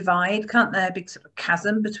big divide, can't there? A big sort of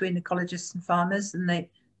chasm between ecologists and farmers, and they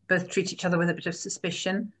both treat each other with a bit of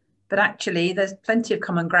suspicion. But actually, there's plenty of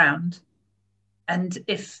common ground. And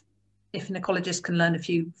if an ecologist can learn a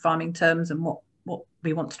few farming terms and what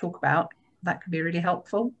we want to talk about, that can be really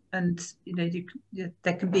helpful. And you know,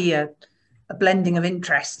 there can be a blending of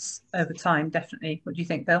interests over time, definitely. What do you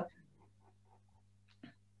think, Bill?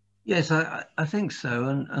 Yes, I think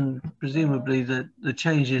so, and presumably the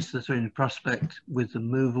changes that are in prospect with the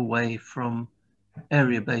move away from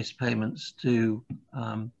area-based payments to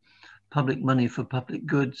public money for public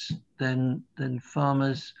goods, then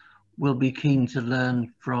farmers will be keen to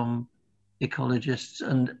learn from ecologists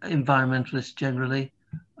and environmentalists generally.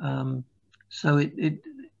 So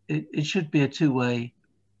it should be a two-way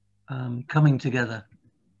coming together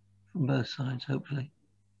from both sides, hopefully.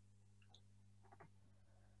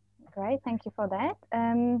 Great, thank you for that.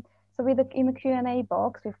 So in the Q&A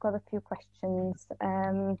box, we've got a few questions.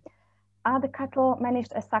 Are the cattle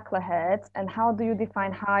managed as suckler herds, and how do you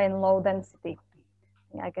define high and low density?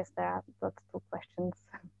 Yeah, I guess that's two questions.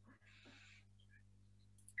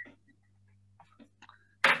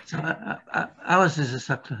 So ours is a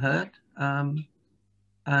suckler herd,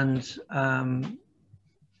 and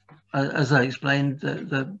as I explained,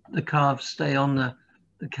 the calves stay on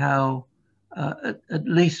the cow at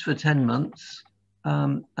least for 10 months,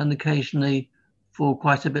 and occasionally for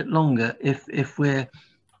quite a bit longer if we're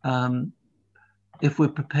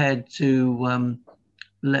prepared to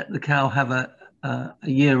let the cow have a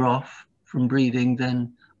year off from breeding.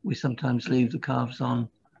 Then we sometimes leave the calves on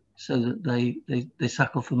so that they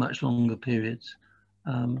suckle for much longer periods,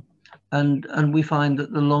 and we find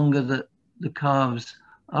that the longer that the calves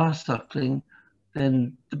are suckling,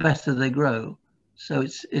 then the better they grow. So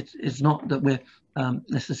it's not that we're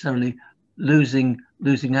necessarily losing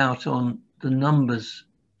out on the numbers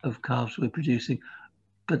of calves we're producing,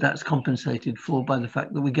 but that's compensated for by the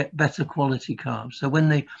fact that we get better quality calves. So when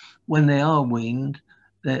they are weaned,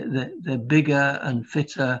 they're bigger and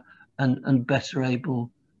fitter and better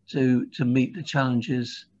able to meet the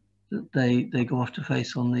challenges that they go off to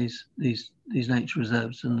face on these nature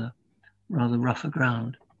reserves and the rather rougher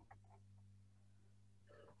ground.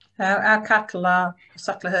 Our cattle are a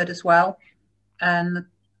suckler herd as well, and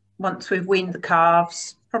once we've weaned the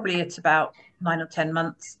calves, probably it's about 9 or 10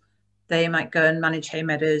 months, they might go and manage hay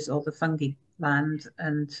meadows or the fungi land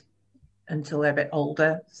and until they're a bit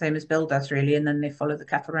older, same as Bill does really, and then they follow the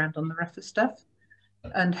cattle around on the rougher stuff.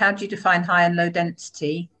 And how do you define high and low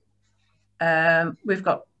density? We've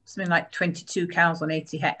got something like 22 cows on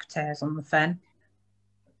 80 hectares on the fen.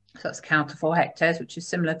 So that's a cow to 4 hectares, which is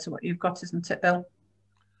similar to what you've got, isn't it, Bill?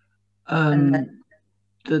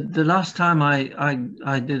 The last time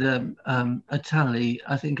I did a tally,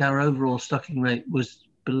 I think our overall stocking rate was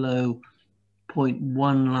below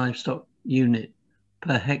 0.1 livestock unit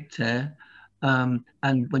per hectare.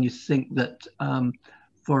 And when you think that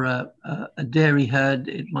for a dairy herd,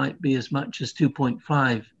 it might be as much as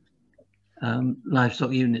 2.5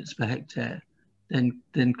 livestock units per hectare,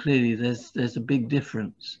 then clearly there's a big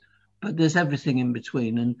difference. But there's everything in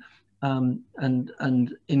between, and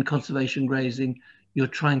in conservation grazing, you're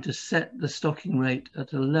trying to set the stocking rate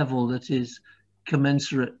at a level that is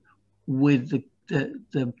commensurate with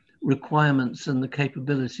the requirements and the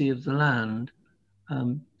capability of the land.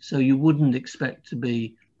 So you wouldn't expect to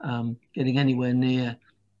be getting anywhere near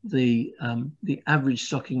the average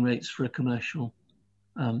stocking rates for a commercial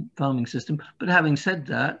farming system. But having said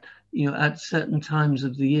that, you know, at certain times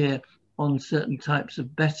of the year, on certain types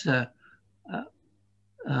of better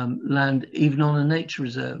land, even on a nature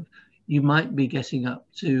reserve, you might be getting up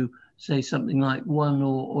to, say, something like 1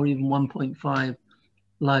 or even 1.5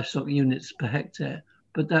 livestock units per hectare.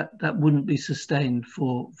 But that wouldn't be sustained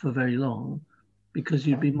for very long, because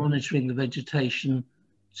you'd be monitoring the vegetation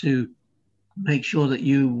to make sure that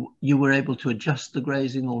you were able to adjust the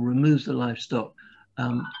grazing or remove the livestock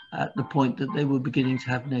at the point that they were beginning to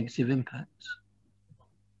have negative impacts.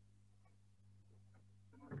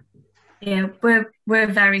 Yeah, we're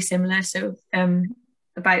very similar. So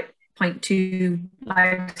about 0.2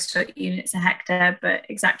 livestock units a hectare, but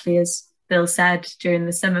exactly as Bill said, during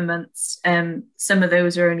the summer months, some of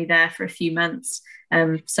those are only there for a few months.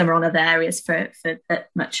 Some are on other areas for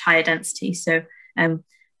much higher density. So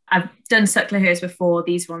I've done suckler herds before.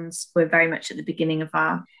 These ones were very much at the beginning of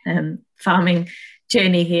our farming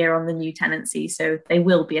journey here on the new tenancy. So they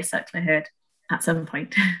will be a suckler herd at some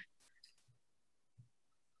point.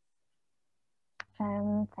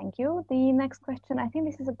 Thank you. The next question, I think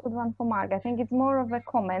this is a good one for Mark. I think it's more of a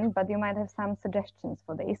comment, but you might have some suggestions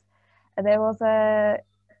for this. There was a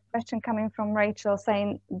question coming from Rachel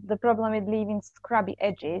saying the problem with leaving scrubby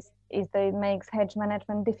edges is that it makes hedge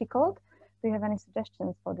management difficult. Do you have any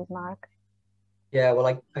suggestions for this, Mark? Yeah,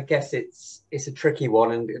 well, I guess it's a tricky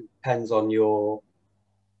one, and it depends on your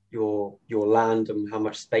land and how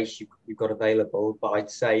much space you've got available. But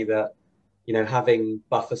I'd say that, you know, having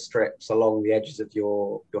buffer strips along the edges of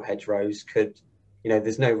your hedgerows could, you know,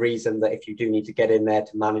 there's no reason that if you do need to get in there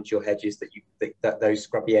to manage your hedges that those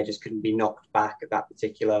scrubby edges couldn't be knocked back at that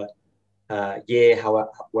particular year,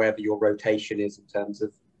 wherever your rotation is in terms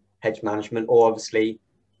of hedge management, or obviously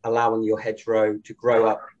allowing your hedgerow to grow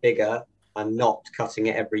up bigger and not cutting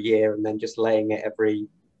it every year and then just laying it every,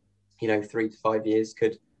 you know, 3 to 5 years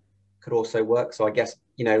could also work. So I guess,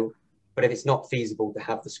 you know, but if it's not feasible to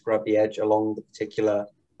have the scrubby edge along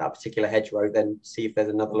that particular hedgerow, then see if there's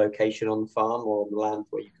another location on the farm or on the land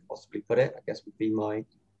where you could possibly put it, I guess would be my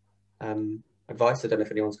advice. I don't know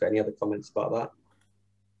if anyone's got any other comments about that.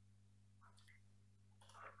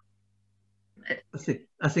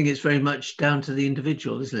 I think it's very much down to the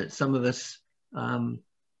individual, isn't it? Some of us are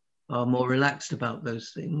more relaxed about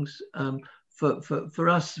those things. For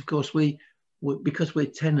us, of course, because we're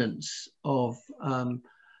tenants of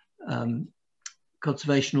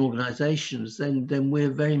conservation organisations, then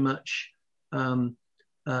we're very much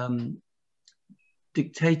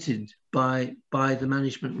dictated by the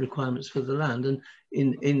management requirements for the land, and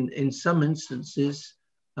in some instances,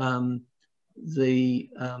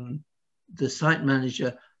 the site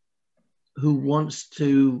manager who wants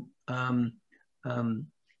to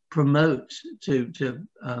promote to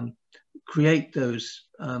create those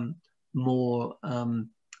more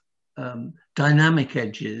dynamic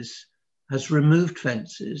edges has removed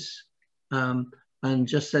fences and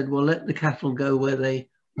just said, well, let the cattle go where they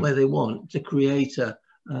want, to create a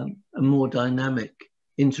more dynamic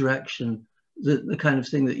interaction, the kind of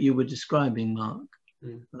thing that you were describing, Mark.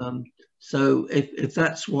 So if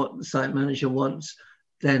that's what the site manager wants,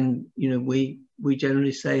 then, you know, we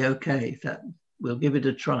generally say, okay, that we'll give it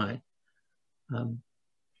a try.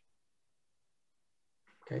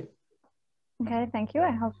 Okay. Okay, thank you.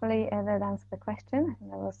 Hopefully that answered the question. I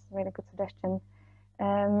think that was a really good suggestion.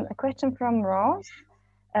 A question from Ross.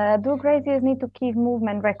 Do graziers need to keep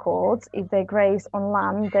movement records if they graze on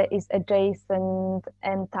land that is adjacent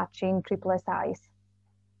and touching SSSIs?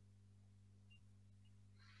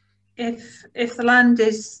 If the land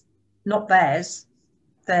is not theirs,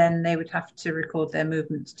 then they would have to record their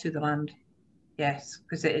movements to the land. Yes,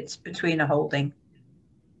 because it's between a holding.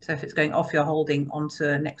 So if it's going off your holding onto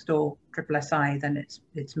a next door SSI, then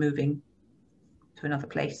it's moving to another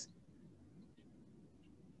place.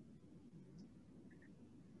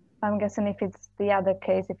 I'm guessing if it's the other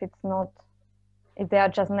case, if they are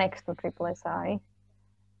just next to SSI,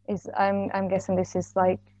 I'm guessing this is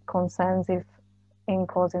like concerns in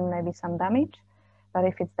causing maybe some damage, but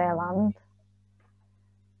if it's their land.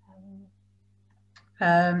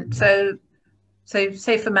 So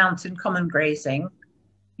say for mountain common grazing,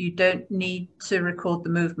 you don't need to record the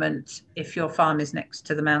movement if your farm is next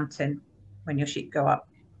to the mountain when your sheep go up.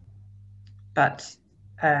 But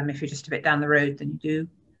if you're just a bit down the road, then you do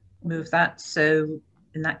move that. So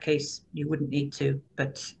in that case, you wouldn't need to.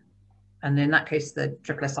 And in that case, the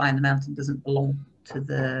SSI in the mountain doesn't belong to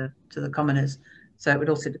the commoners. So it would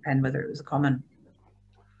also depend whether it was a common.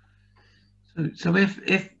 So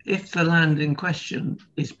if the land in question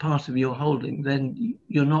is part of your holding, then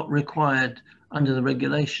you're not required under the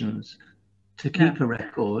regulations to keep a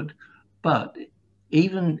record. But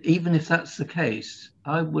even if that's the case,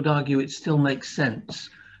 I would argue it still makes sense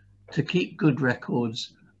to keep good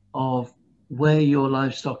records of where your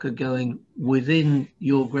livestock are going within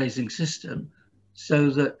your grazing system, so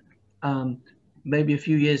that maybe a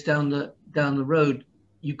few years down the road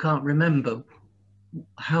you can't remember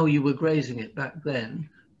how you were grazing it back then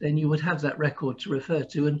you would have that record to refer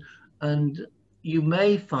to, and you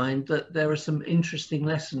may find that there are some interesting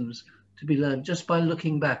lessons to be learned just by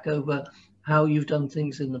looking back over how you've done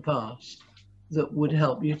things in the past that would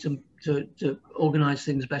help you to organize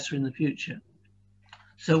things better in the future.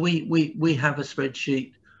 So we have a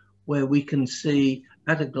spreadsheet where we can see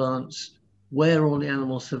at a glance where all the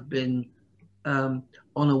animals have been on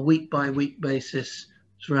a week by week basis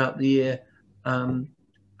throughout the year. And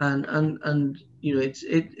you know,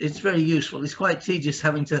 it's very useful. It's quite tedious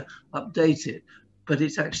having to update it, but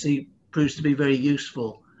it's actually proves to be very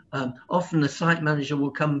useful. Often the site manager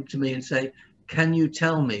will come to me and say, can you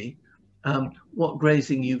tell me what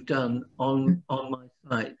grazing you've done on my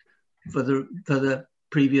site for the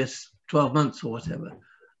previous 12 months or whatever?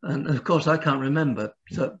 And of course I can't remember,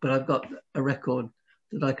 but I've got a record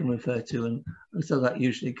that I can refer to, and so that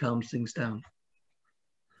usually calms things down.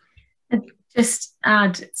 Just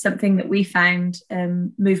add something that we found,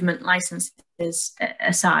 movement licenses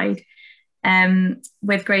aside,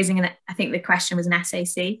 with grazing, and I think the question was an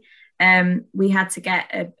SAC, we had to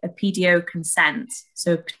get a PDO consent,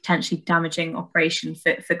 so potentially damaging operation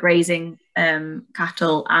for grazing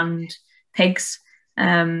cattle and pigs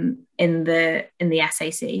in the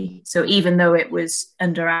SAC. So even though it was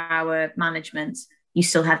under our management, you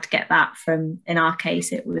still had to get that from, in our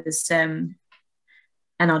case, it was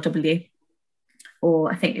NRW.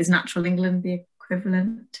 Or I think is Natural England the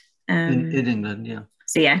equivalent? In England, yeah.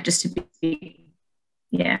 So yeah, just to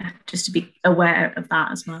be aware of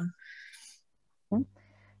that as well.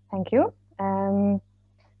 Thank you.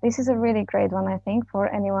 This is a really great one, I think, for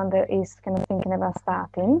anyone that is kind of thinking about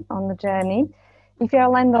starting on the journey. If you're a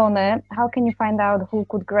landowner, how can you find out who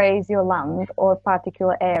could graze your land or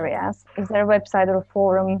particular areas? Is there a website or a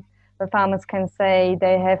forum where farmers can say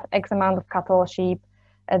they have X amount of cattle or sheep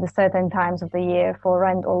at the certain times of the year for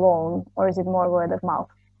rent or loan, or is it more word of mouth?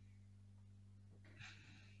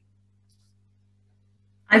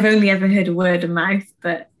 I've only ever heard a word of mouth,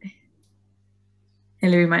 but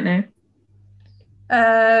Hilary might know.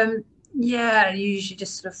 Yeah, you usually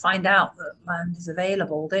just sort of find out that land is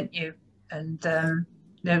available, don't you? And you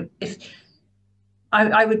know, if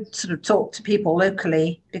I would sort of talk to people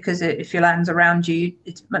locally, because if your land's around you,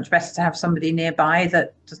 it's much better to have somebody nearby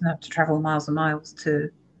that doesn't have to travel miles and miles to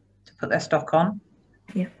put their stock on.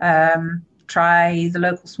 Yeah. Try the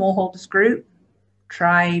local smallholders group,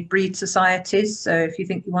 try breed societies. So if you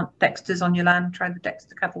think you want Dexters on your land, try the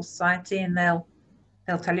Dexter Cattle Society, and they'll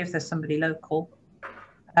tell you if there's somebody local.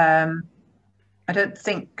 I don't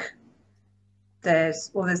think there's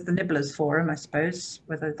the Nibblers Forum, I suppose,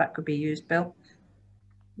 whether that could be used, Bill.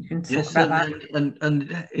 You can talk about that.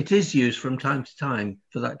 And it is used from time to time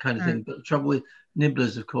for that kind of thing. But the trouble with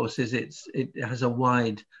Nibblers, of course, is it has a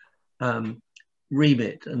wide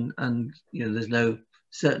remit, and you know, there's no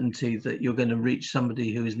certainty that you're going to reach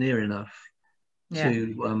somebody who is near enough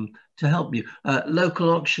to help you. Local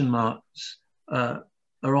auction marts are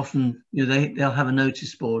often, you know, they'll have a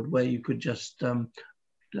notice board where you could just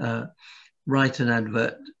write an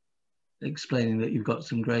advert explaining that you've got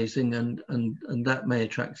some grazing, and that may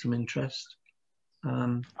attract some interest.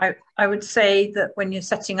 I would say that when you're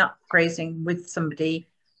setting up grazing with somebody,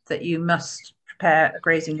 that you must prepare a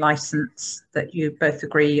grazing license that you both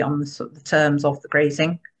agree on the sort of the terms of the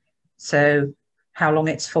grazing. So how long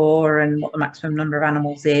it's for and what the maximum number of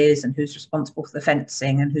animals is and who's responsible for the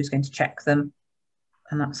fencing and who's going to check them.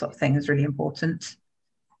 And that sort of thing is really important.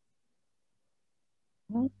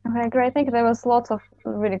 Okay, great. Thank you. There was lots of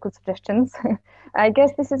really good suggestions. I guess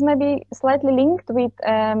this is maybe slightly linked with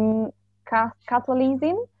cattle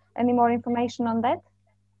leasing. Any more information on that?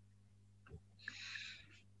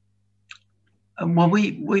 Well,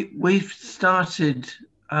 we've started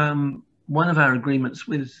one of our agreements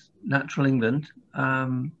with Natural England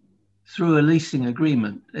through a leasing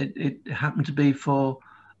agreement. It happened to be for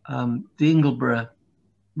the Ingleborough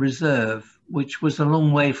Reserve, which was a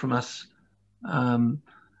long way from us, and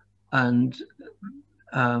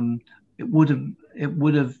it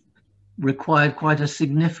would have required quite a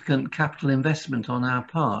significant capital investment on our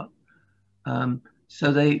part.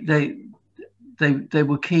 So they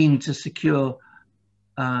were keen to secure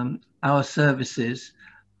our services,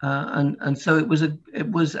 and so it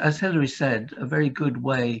was, as Hilary said, a very good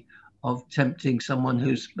way of tempting someone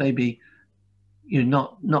who's maybe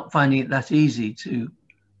not finding it that easy to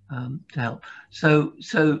help. So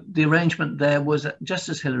the arrangement there was, just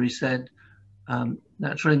as Hilary said,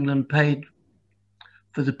 Natural England paid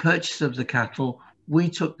for the purchase of the cattle. We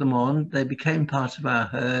took them on; they became part of our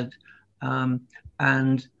herd,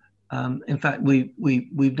 and in fact,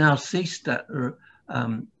 we've now ceased that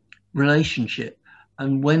relationship.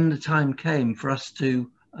 And when the time came for us to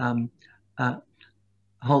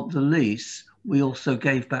halt the lease, we also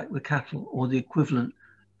gave back the cattle, or the equivalent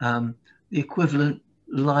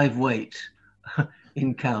live weight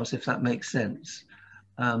in cows, if that makes sense.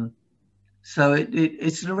 So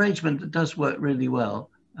it's an arrangement that does work really well.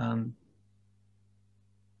 And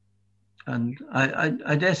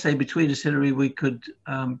I dare say between us, Hilary, we could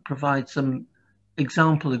provide some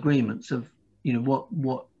example agreements of what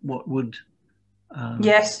would.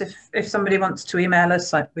 Yes, if somebody wants to email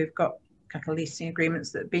us, like we've got cattle leasing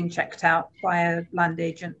agreements that have been checked out by a land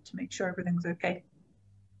agent to make sure everything's okay.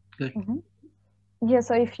 Good. Mm-hmm. Yeah,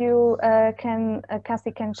 so if you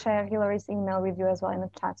Cassie can share Hilary's email with you as well in the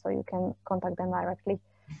chat, so you can contact them directly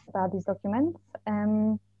about these documents.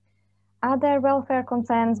 Are there welfare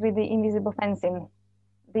concerns with the invisible fencing?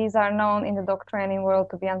 These are known in the dog training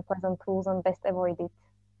world to be unpleasant tools and best avoided.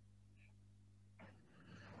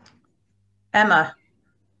 Emma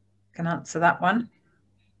can answer that one.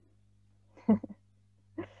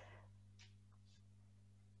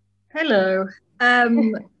 Hello.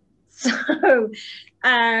 So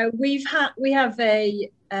we have a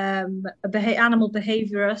animal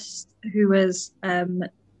behaviourist who is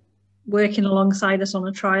working alongside us on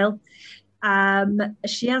a trial.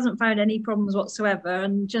 She hasn't found any problems whatsoever,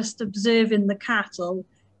 and just observing the cattle,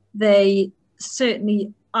 they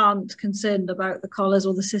certainly aren't concerned about the collars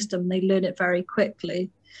or the system. They learn it very quickly.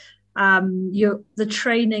 The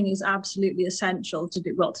training is absolutely essential to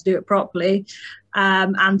do it properly,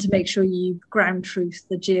 and to make sure you ground truth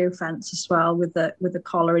the geofence as well with the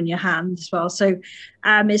collar in your hand as well. So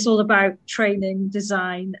it's all about training,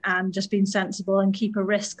 design, and just being sensible and keep a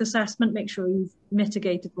risk assessment. Make sure you've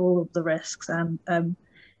mitigated all of the risks, and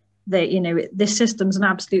this system's an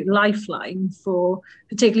absolute lifeline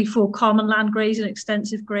particularly for common land grazing,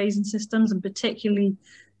 extensive grazing systems, and particularly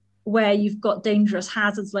where you've got dangerous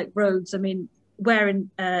hazards like roads. I mean,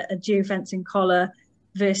 wearing a geofencing collar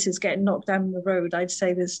versus getting knocked down the road, I'd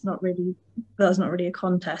say there's not really a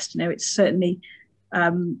contest. It's certainly,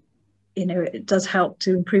 it does help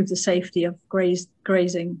to improve the safety of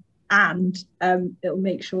grazing, and it'll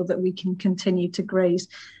make sure that we can continue to graze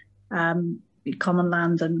common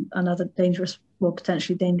land and other dangerous, well,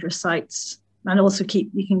 potentially dangerous sites, and also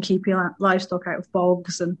you can keep your livestock out of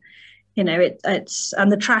bogs. And it's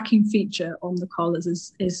and the tracking feature on the collars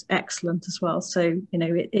is excellent as well. So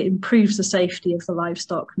it improves the safety of the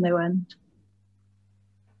livestock no end.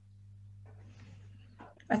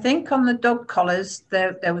 I think on the dog collars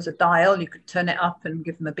there was a dial. You could turn it up and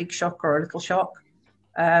give them a big shock or a little shock.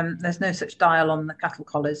 There's no such dial on the cattle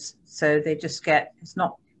collars, so they just it's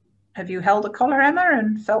not. Have you held a collar, Emma,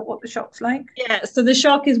 and felt what the shock's like? Yeah, so the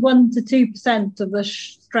shock is 1 to 2% of the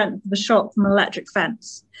strength of the shock from an electric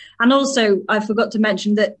fence. And also, I forgot to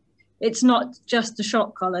mention that it's not just a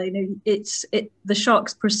shock collar. The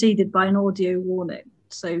shock's preceded by an audio warning,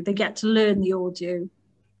 so they get to learn the audio,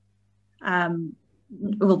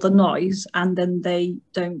 the noise, and then they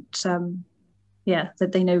don't.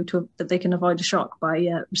 That they know that they can avoid a shock by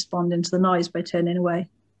responding to the noise by turning away.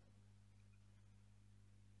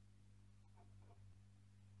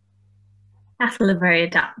 Cattle are very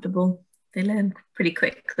adaptable. They learn pretty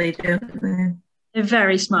quickly, don't they? They're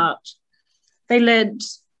very smart. they learned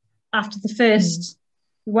after the first,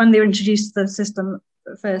 when they were introduced to the system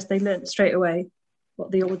at first, they learned straight away what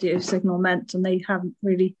the audio signal meant, and they didn't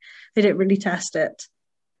really test it.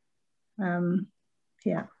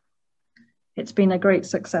 Yeah, it's been a great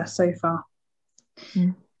success so far.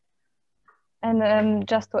 And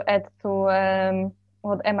just to add to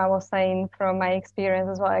what Emma was saying, from my experience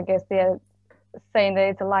as well, I guess they're saying that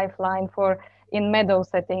it's a lifeline for in meadow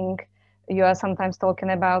setting. You are sometimes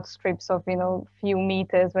talking about strips of, few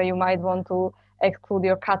meters where you might want to exclude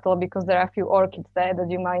your cattle because there are a few orchids there that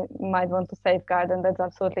you might want to safeguard, and that's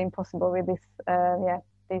absolutely impossible with this.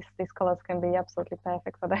 These colors can be absolutely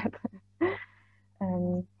perfect for that.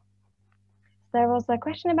 There was a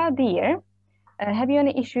question about deer. Have you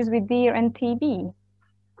any issues with deer and TB?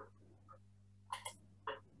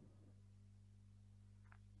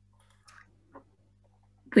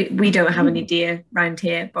 We don't have any deer around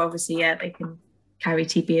here, but obviously, yeah, they can carry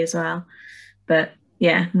TB as well. But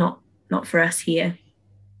yeah, not for us here.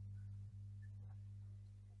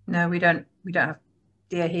 No, we don't have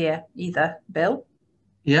deer here either, Bill.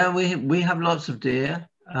 Yeah, we have lots of deer,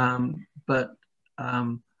 but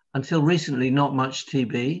until recently, not much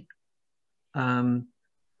TB.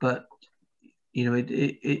 But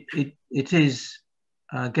it is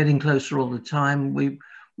getting closer all the time.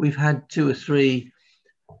 We've had 2 or 3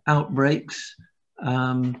 outbreaks,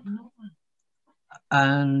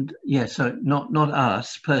 and yeah, so not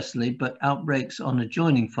us personally, but outbreaks on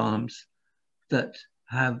adjoining farms that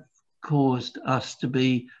have caused us to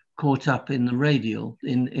be caught up in the radial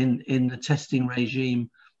in the testing regime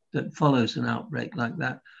that follows an outbreak like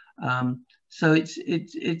that. So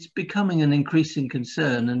it's becoming an increasing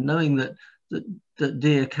concern, and knowing that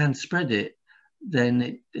deer can spread it,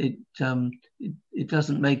 then it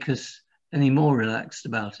doesn't make us any more relaxed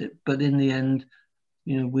about it. But in the end,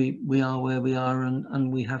 we are where we are, and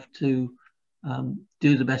we have to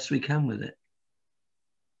do the best we can with it.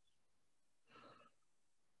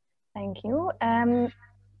 Thank you.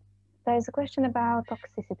 There's a question about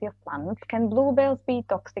toxicity of plants. Can bluebells be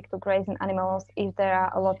toxic to grazing animals if there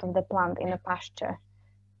are a lot of the plant in a pasture?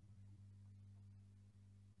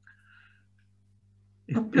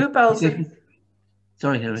 Bluebells.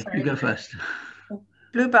 Sorry, Hilary, you go first.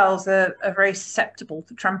 Bluebells are very susceptible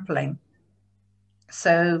to trampling.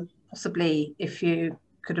 So possibly if you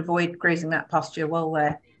could avoid grazing that pasture while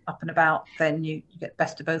they're up and about, then you get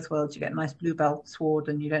best of both worlds. You get a nice bluebell sward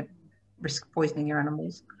and you don't risk poisoning your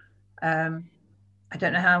animals. I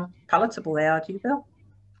don't know how palatable they are. Do you, Bill?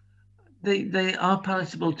 They are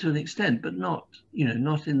palatable to an extent, but not in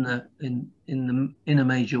a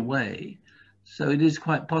major way. So it is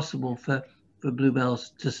quite possible for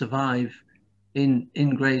bluebells to survive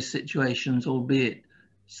in graze situations, albeit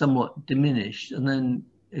somewhat diminished. And then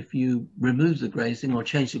if you remove the grazing or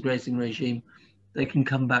change the grazing regime, they can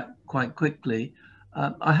come back quite quickly.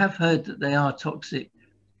 I have heard that they are toxic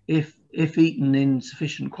if eaten in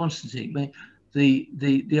sufficient quantity.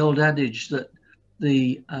 The old adage that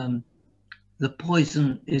the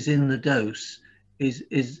poison is in the dose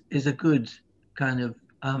is a good kind of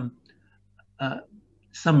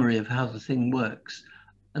summary of how the thing works.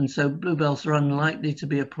 And so bluebells are unlikely to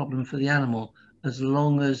be a problem for the animal as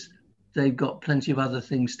long as they've got plenty of other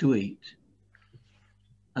things to eat.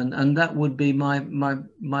 And that would be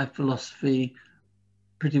my philosophy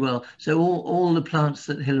pretty well. So all the plants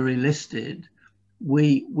that Hilary listed,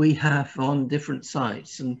 we have on different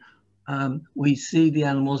sites, and we see the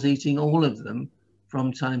animals eating all of them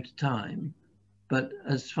from time to time. But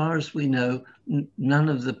as far as we know, none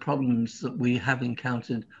of the problems that we have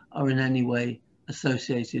encountered are in any way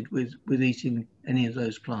associated with eating any of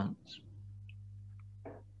those plants.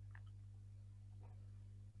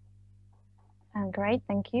 Great,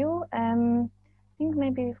 thank you. I think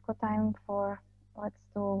maybe we've got time for, let's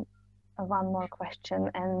do one more question.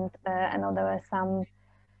 And I know there were some,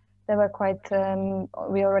 they were quite,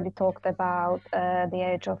 we already talked about the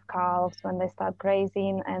age of calves when they start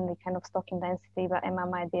grazing and the kind of stocking density, but Emma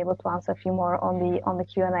might be able to answer a few more on the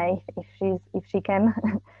Q&A if she can.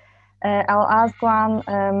 I'll ask one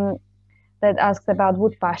that asks about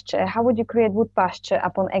wood pasture. How would you create wood pasture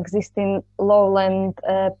upon existing lowland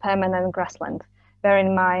permanent grassland? Bear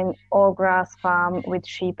in mind all grass farm with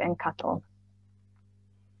sheep and cattle.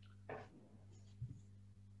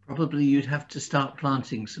 Probably you'd have to start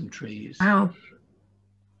planting some trees. Wow.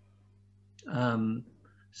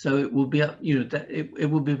 So it will be, it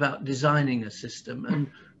will be about designing a system,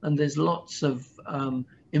 and there's lots of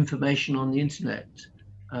information on the internet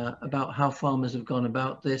about how farmers have gone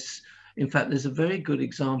about this. In fact, there's a very good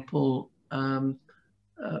example, PONT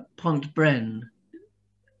Bren.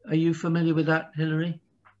 Are you familiar with that, Hilary?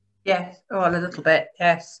 Yes, oh, a little bit,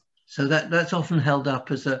 yes. So that's often held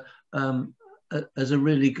up as a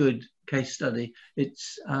really good case study.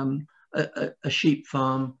 It's a sheep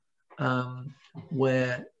farm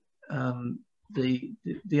where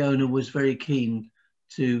the owner was very keen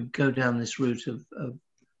to go down this route of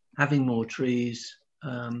having more trees,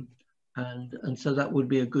 and so that would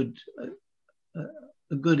be a good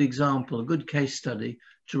example, a good case study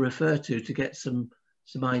to refer to get some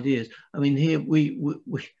ideas. I mean, here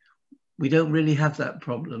we don't really have that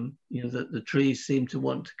problem, you know, that the trees seem to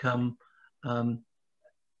want to come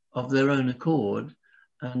of their own accord,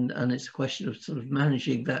 and it's a question of sort of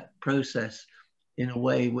managing that process in a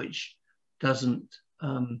way which doesn't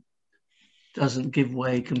give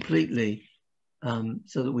way completely,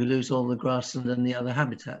 so that we lose all the grassland and the other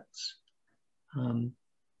habitats.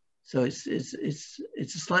 So it's a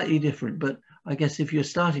slightly different, but I guess if you're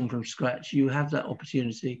starting from scratch, you have that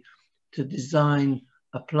opportunity to design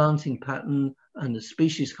a planting pattern and a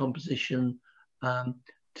species composition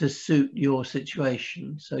to suit your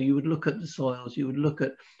situation. So you would look at the soils, you would look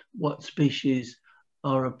at what species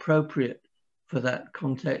are appropriate for that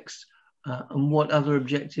context, and what other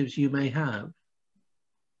objectives you may have.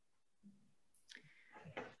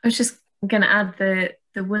 I was just going to add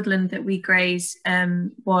the woodland that we graze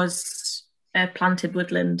was a planted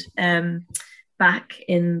woodland back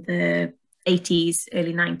in the 80s,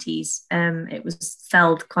 early 90s. It was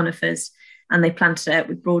felled conifers and they planted it out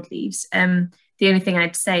with broadleaves. The only thing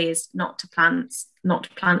I'd say is not to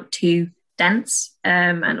plant too dense,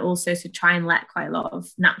 and also to try and let quite a lot of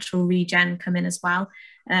natural regen come in as well.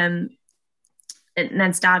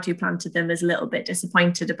 Ned's dad, who planted them, is a little bit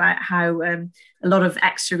disappointed about how a lot of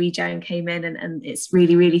extra regen came in, and it's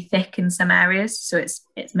really, really thick in some areas. So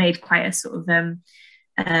it's made quite a sort of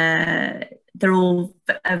they're all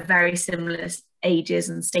very similar ages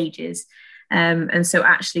and stages, and so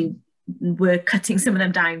actually we're cutting some of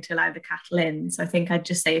them down to allow the cattle in. So I think I'd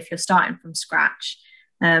just say, if you're starting from scratch,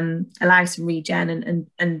 allow some regen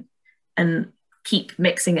and keep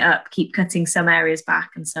mixing it up, keep cutting some areas back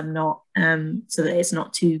and some not, so that it's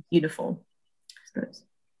not too uniform, I suppose.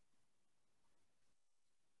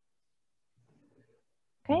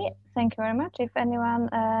 Okay, thank you very much. If anyone,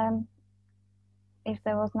 if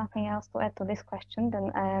there was nothing else to add to this question,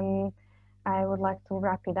 then I would like to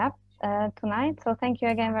wrap it up tonight. So thank you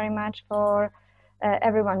again very much for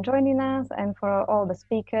everyone joining us, and for all the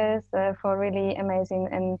speakers for really amazing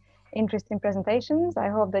and interesting presentations. I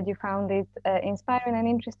hope that you found it inspiring and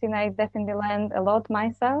interesting. I definitely learned a lot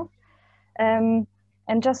myself. And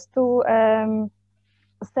just to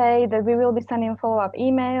say that we will be sending a follow-up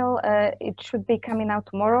email. It should be coming out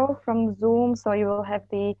tomorrow from Zoom, so you will have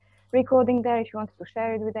the recording there if you wanted to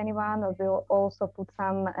share it with anyone, or we'll also put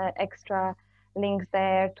some extra links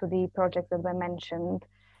there to the projects that were mentioned.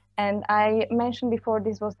 And I mentioned before,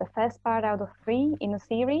 this was the first part out of 3 in a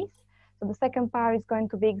series. So the second part is going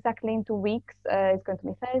to be exactly in 2 weeks. It's going to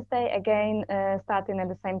be Thursday, again, starting at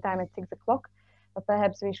the same time at 6 o'clock. But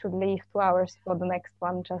perhaps we should leave 2 hours for the next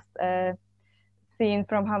one, just seeing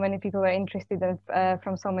from how many people are interested and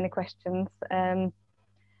from so many questions.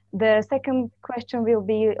 The second question will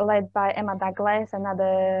be led by Emma Douglas,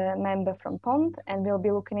 another member from PONT, and we'll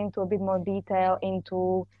be looking into a bit more detail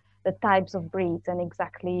into the types of breeds and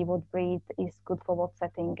exactly what breed is good for what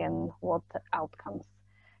setting and what outcomes.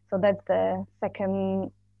 So that's the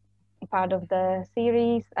second part of the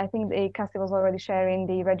series. I think Cassie was already sharing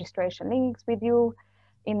the registration links with you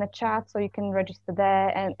in the chat, so you can register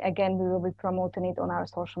there. And again, we will be promoting it on our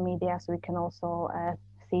social media, so you can also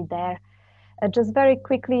see there. Just very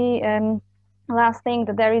quickly, last thing,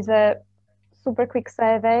 that there is a super quick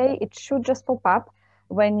survey. It should just pop up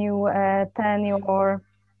when you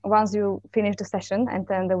once you finish the session and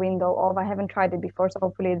turn the window off. I haven't tried it before, so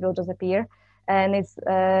hopefully it will just appear. And it's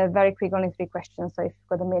very quick, only 3 questions. So if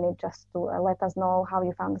you've got a minute just to let us know how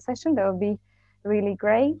you found the session, that would be really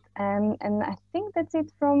great. And I think that's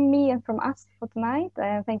it from me and from us for tonight.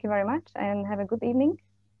 Thank you very much and have a good evening.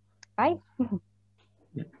 Bye.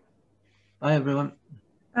 Bye, everyone.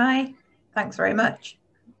 Bye. Thanks very much.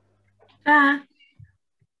 Bye.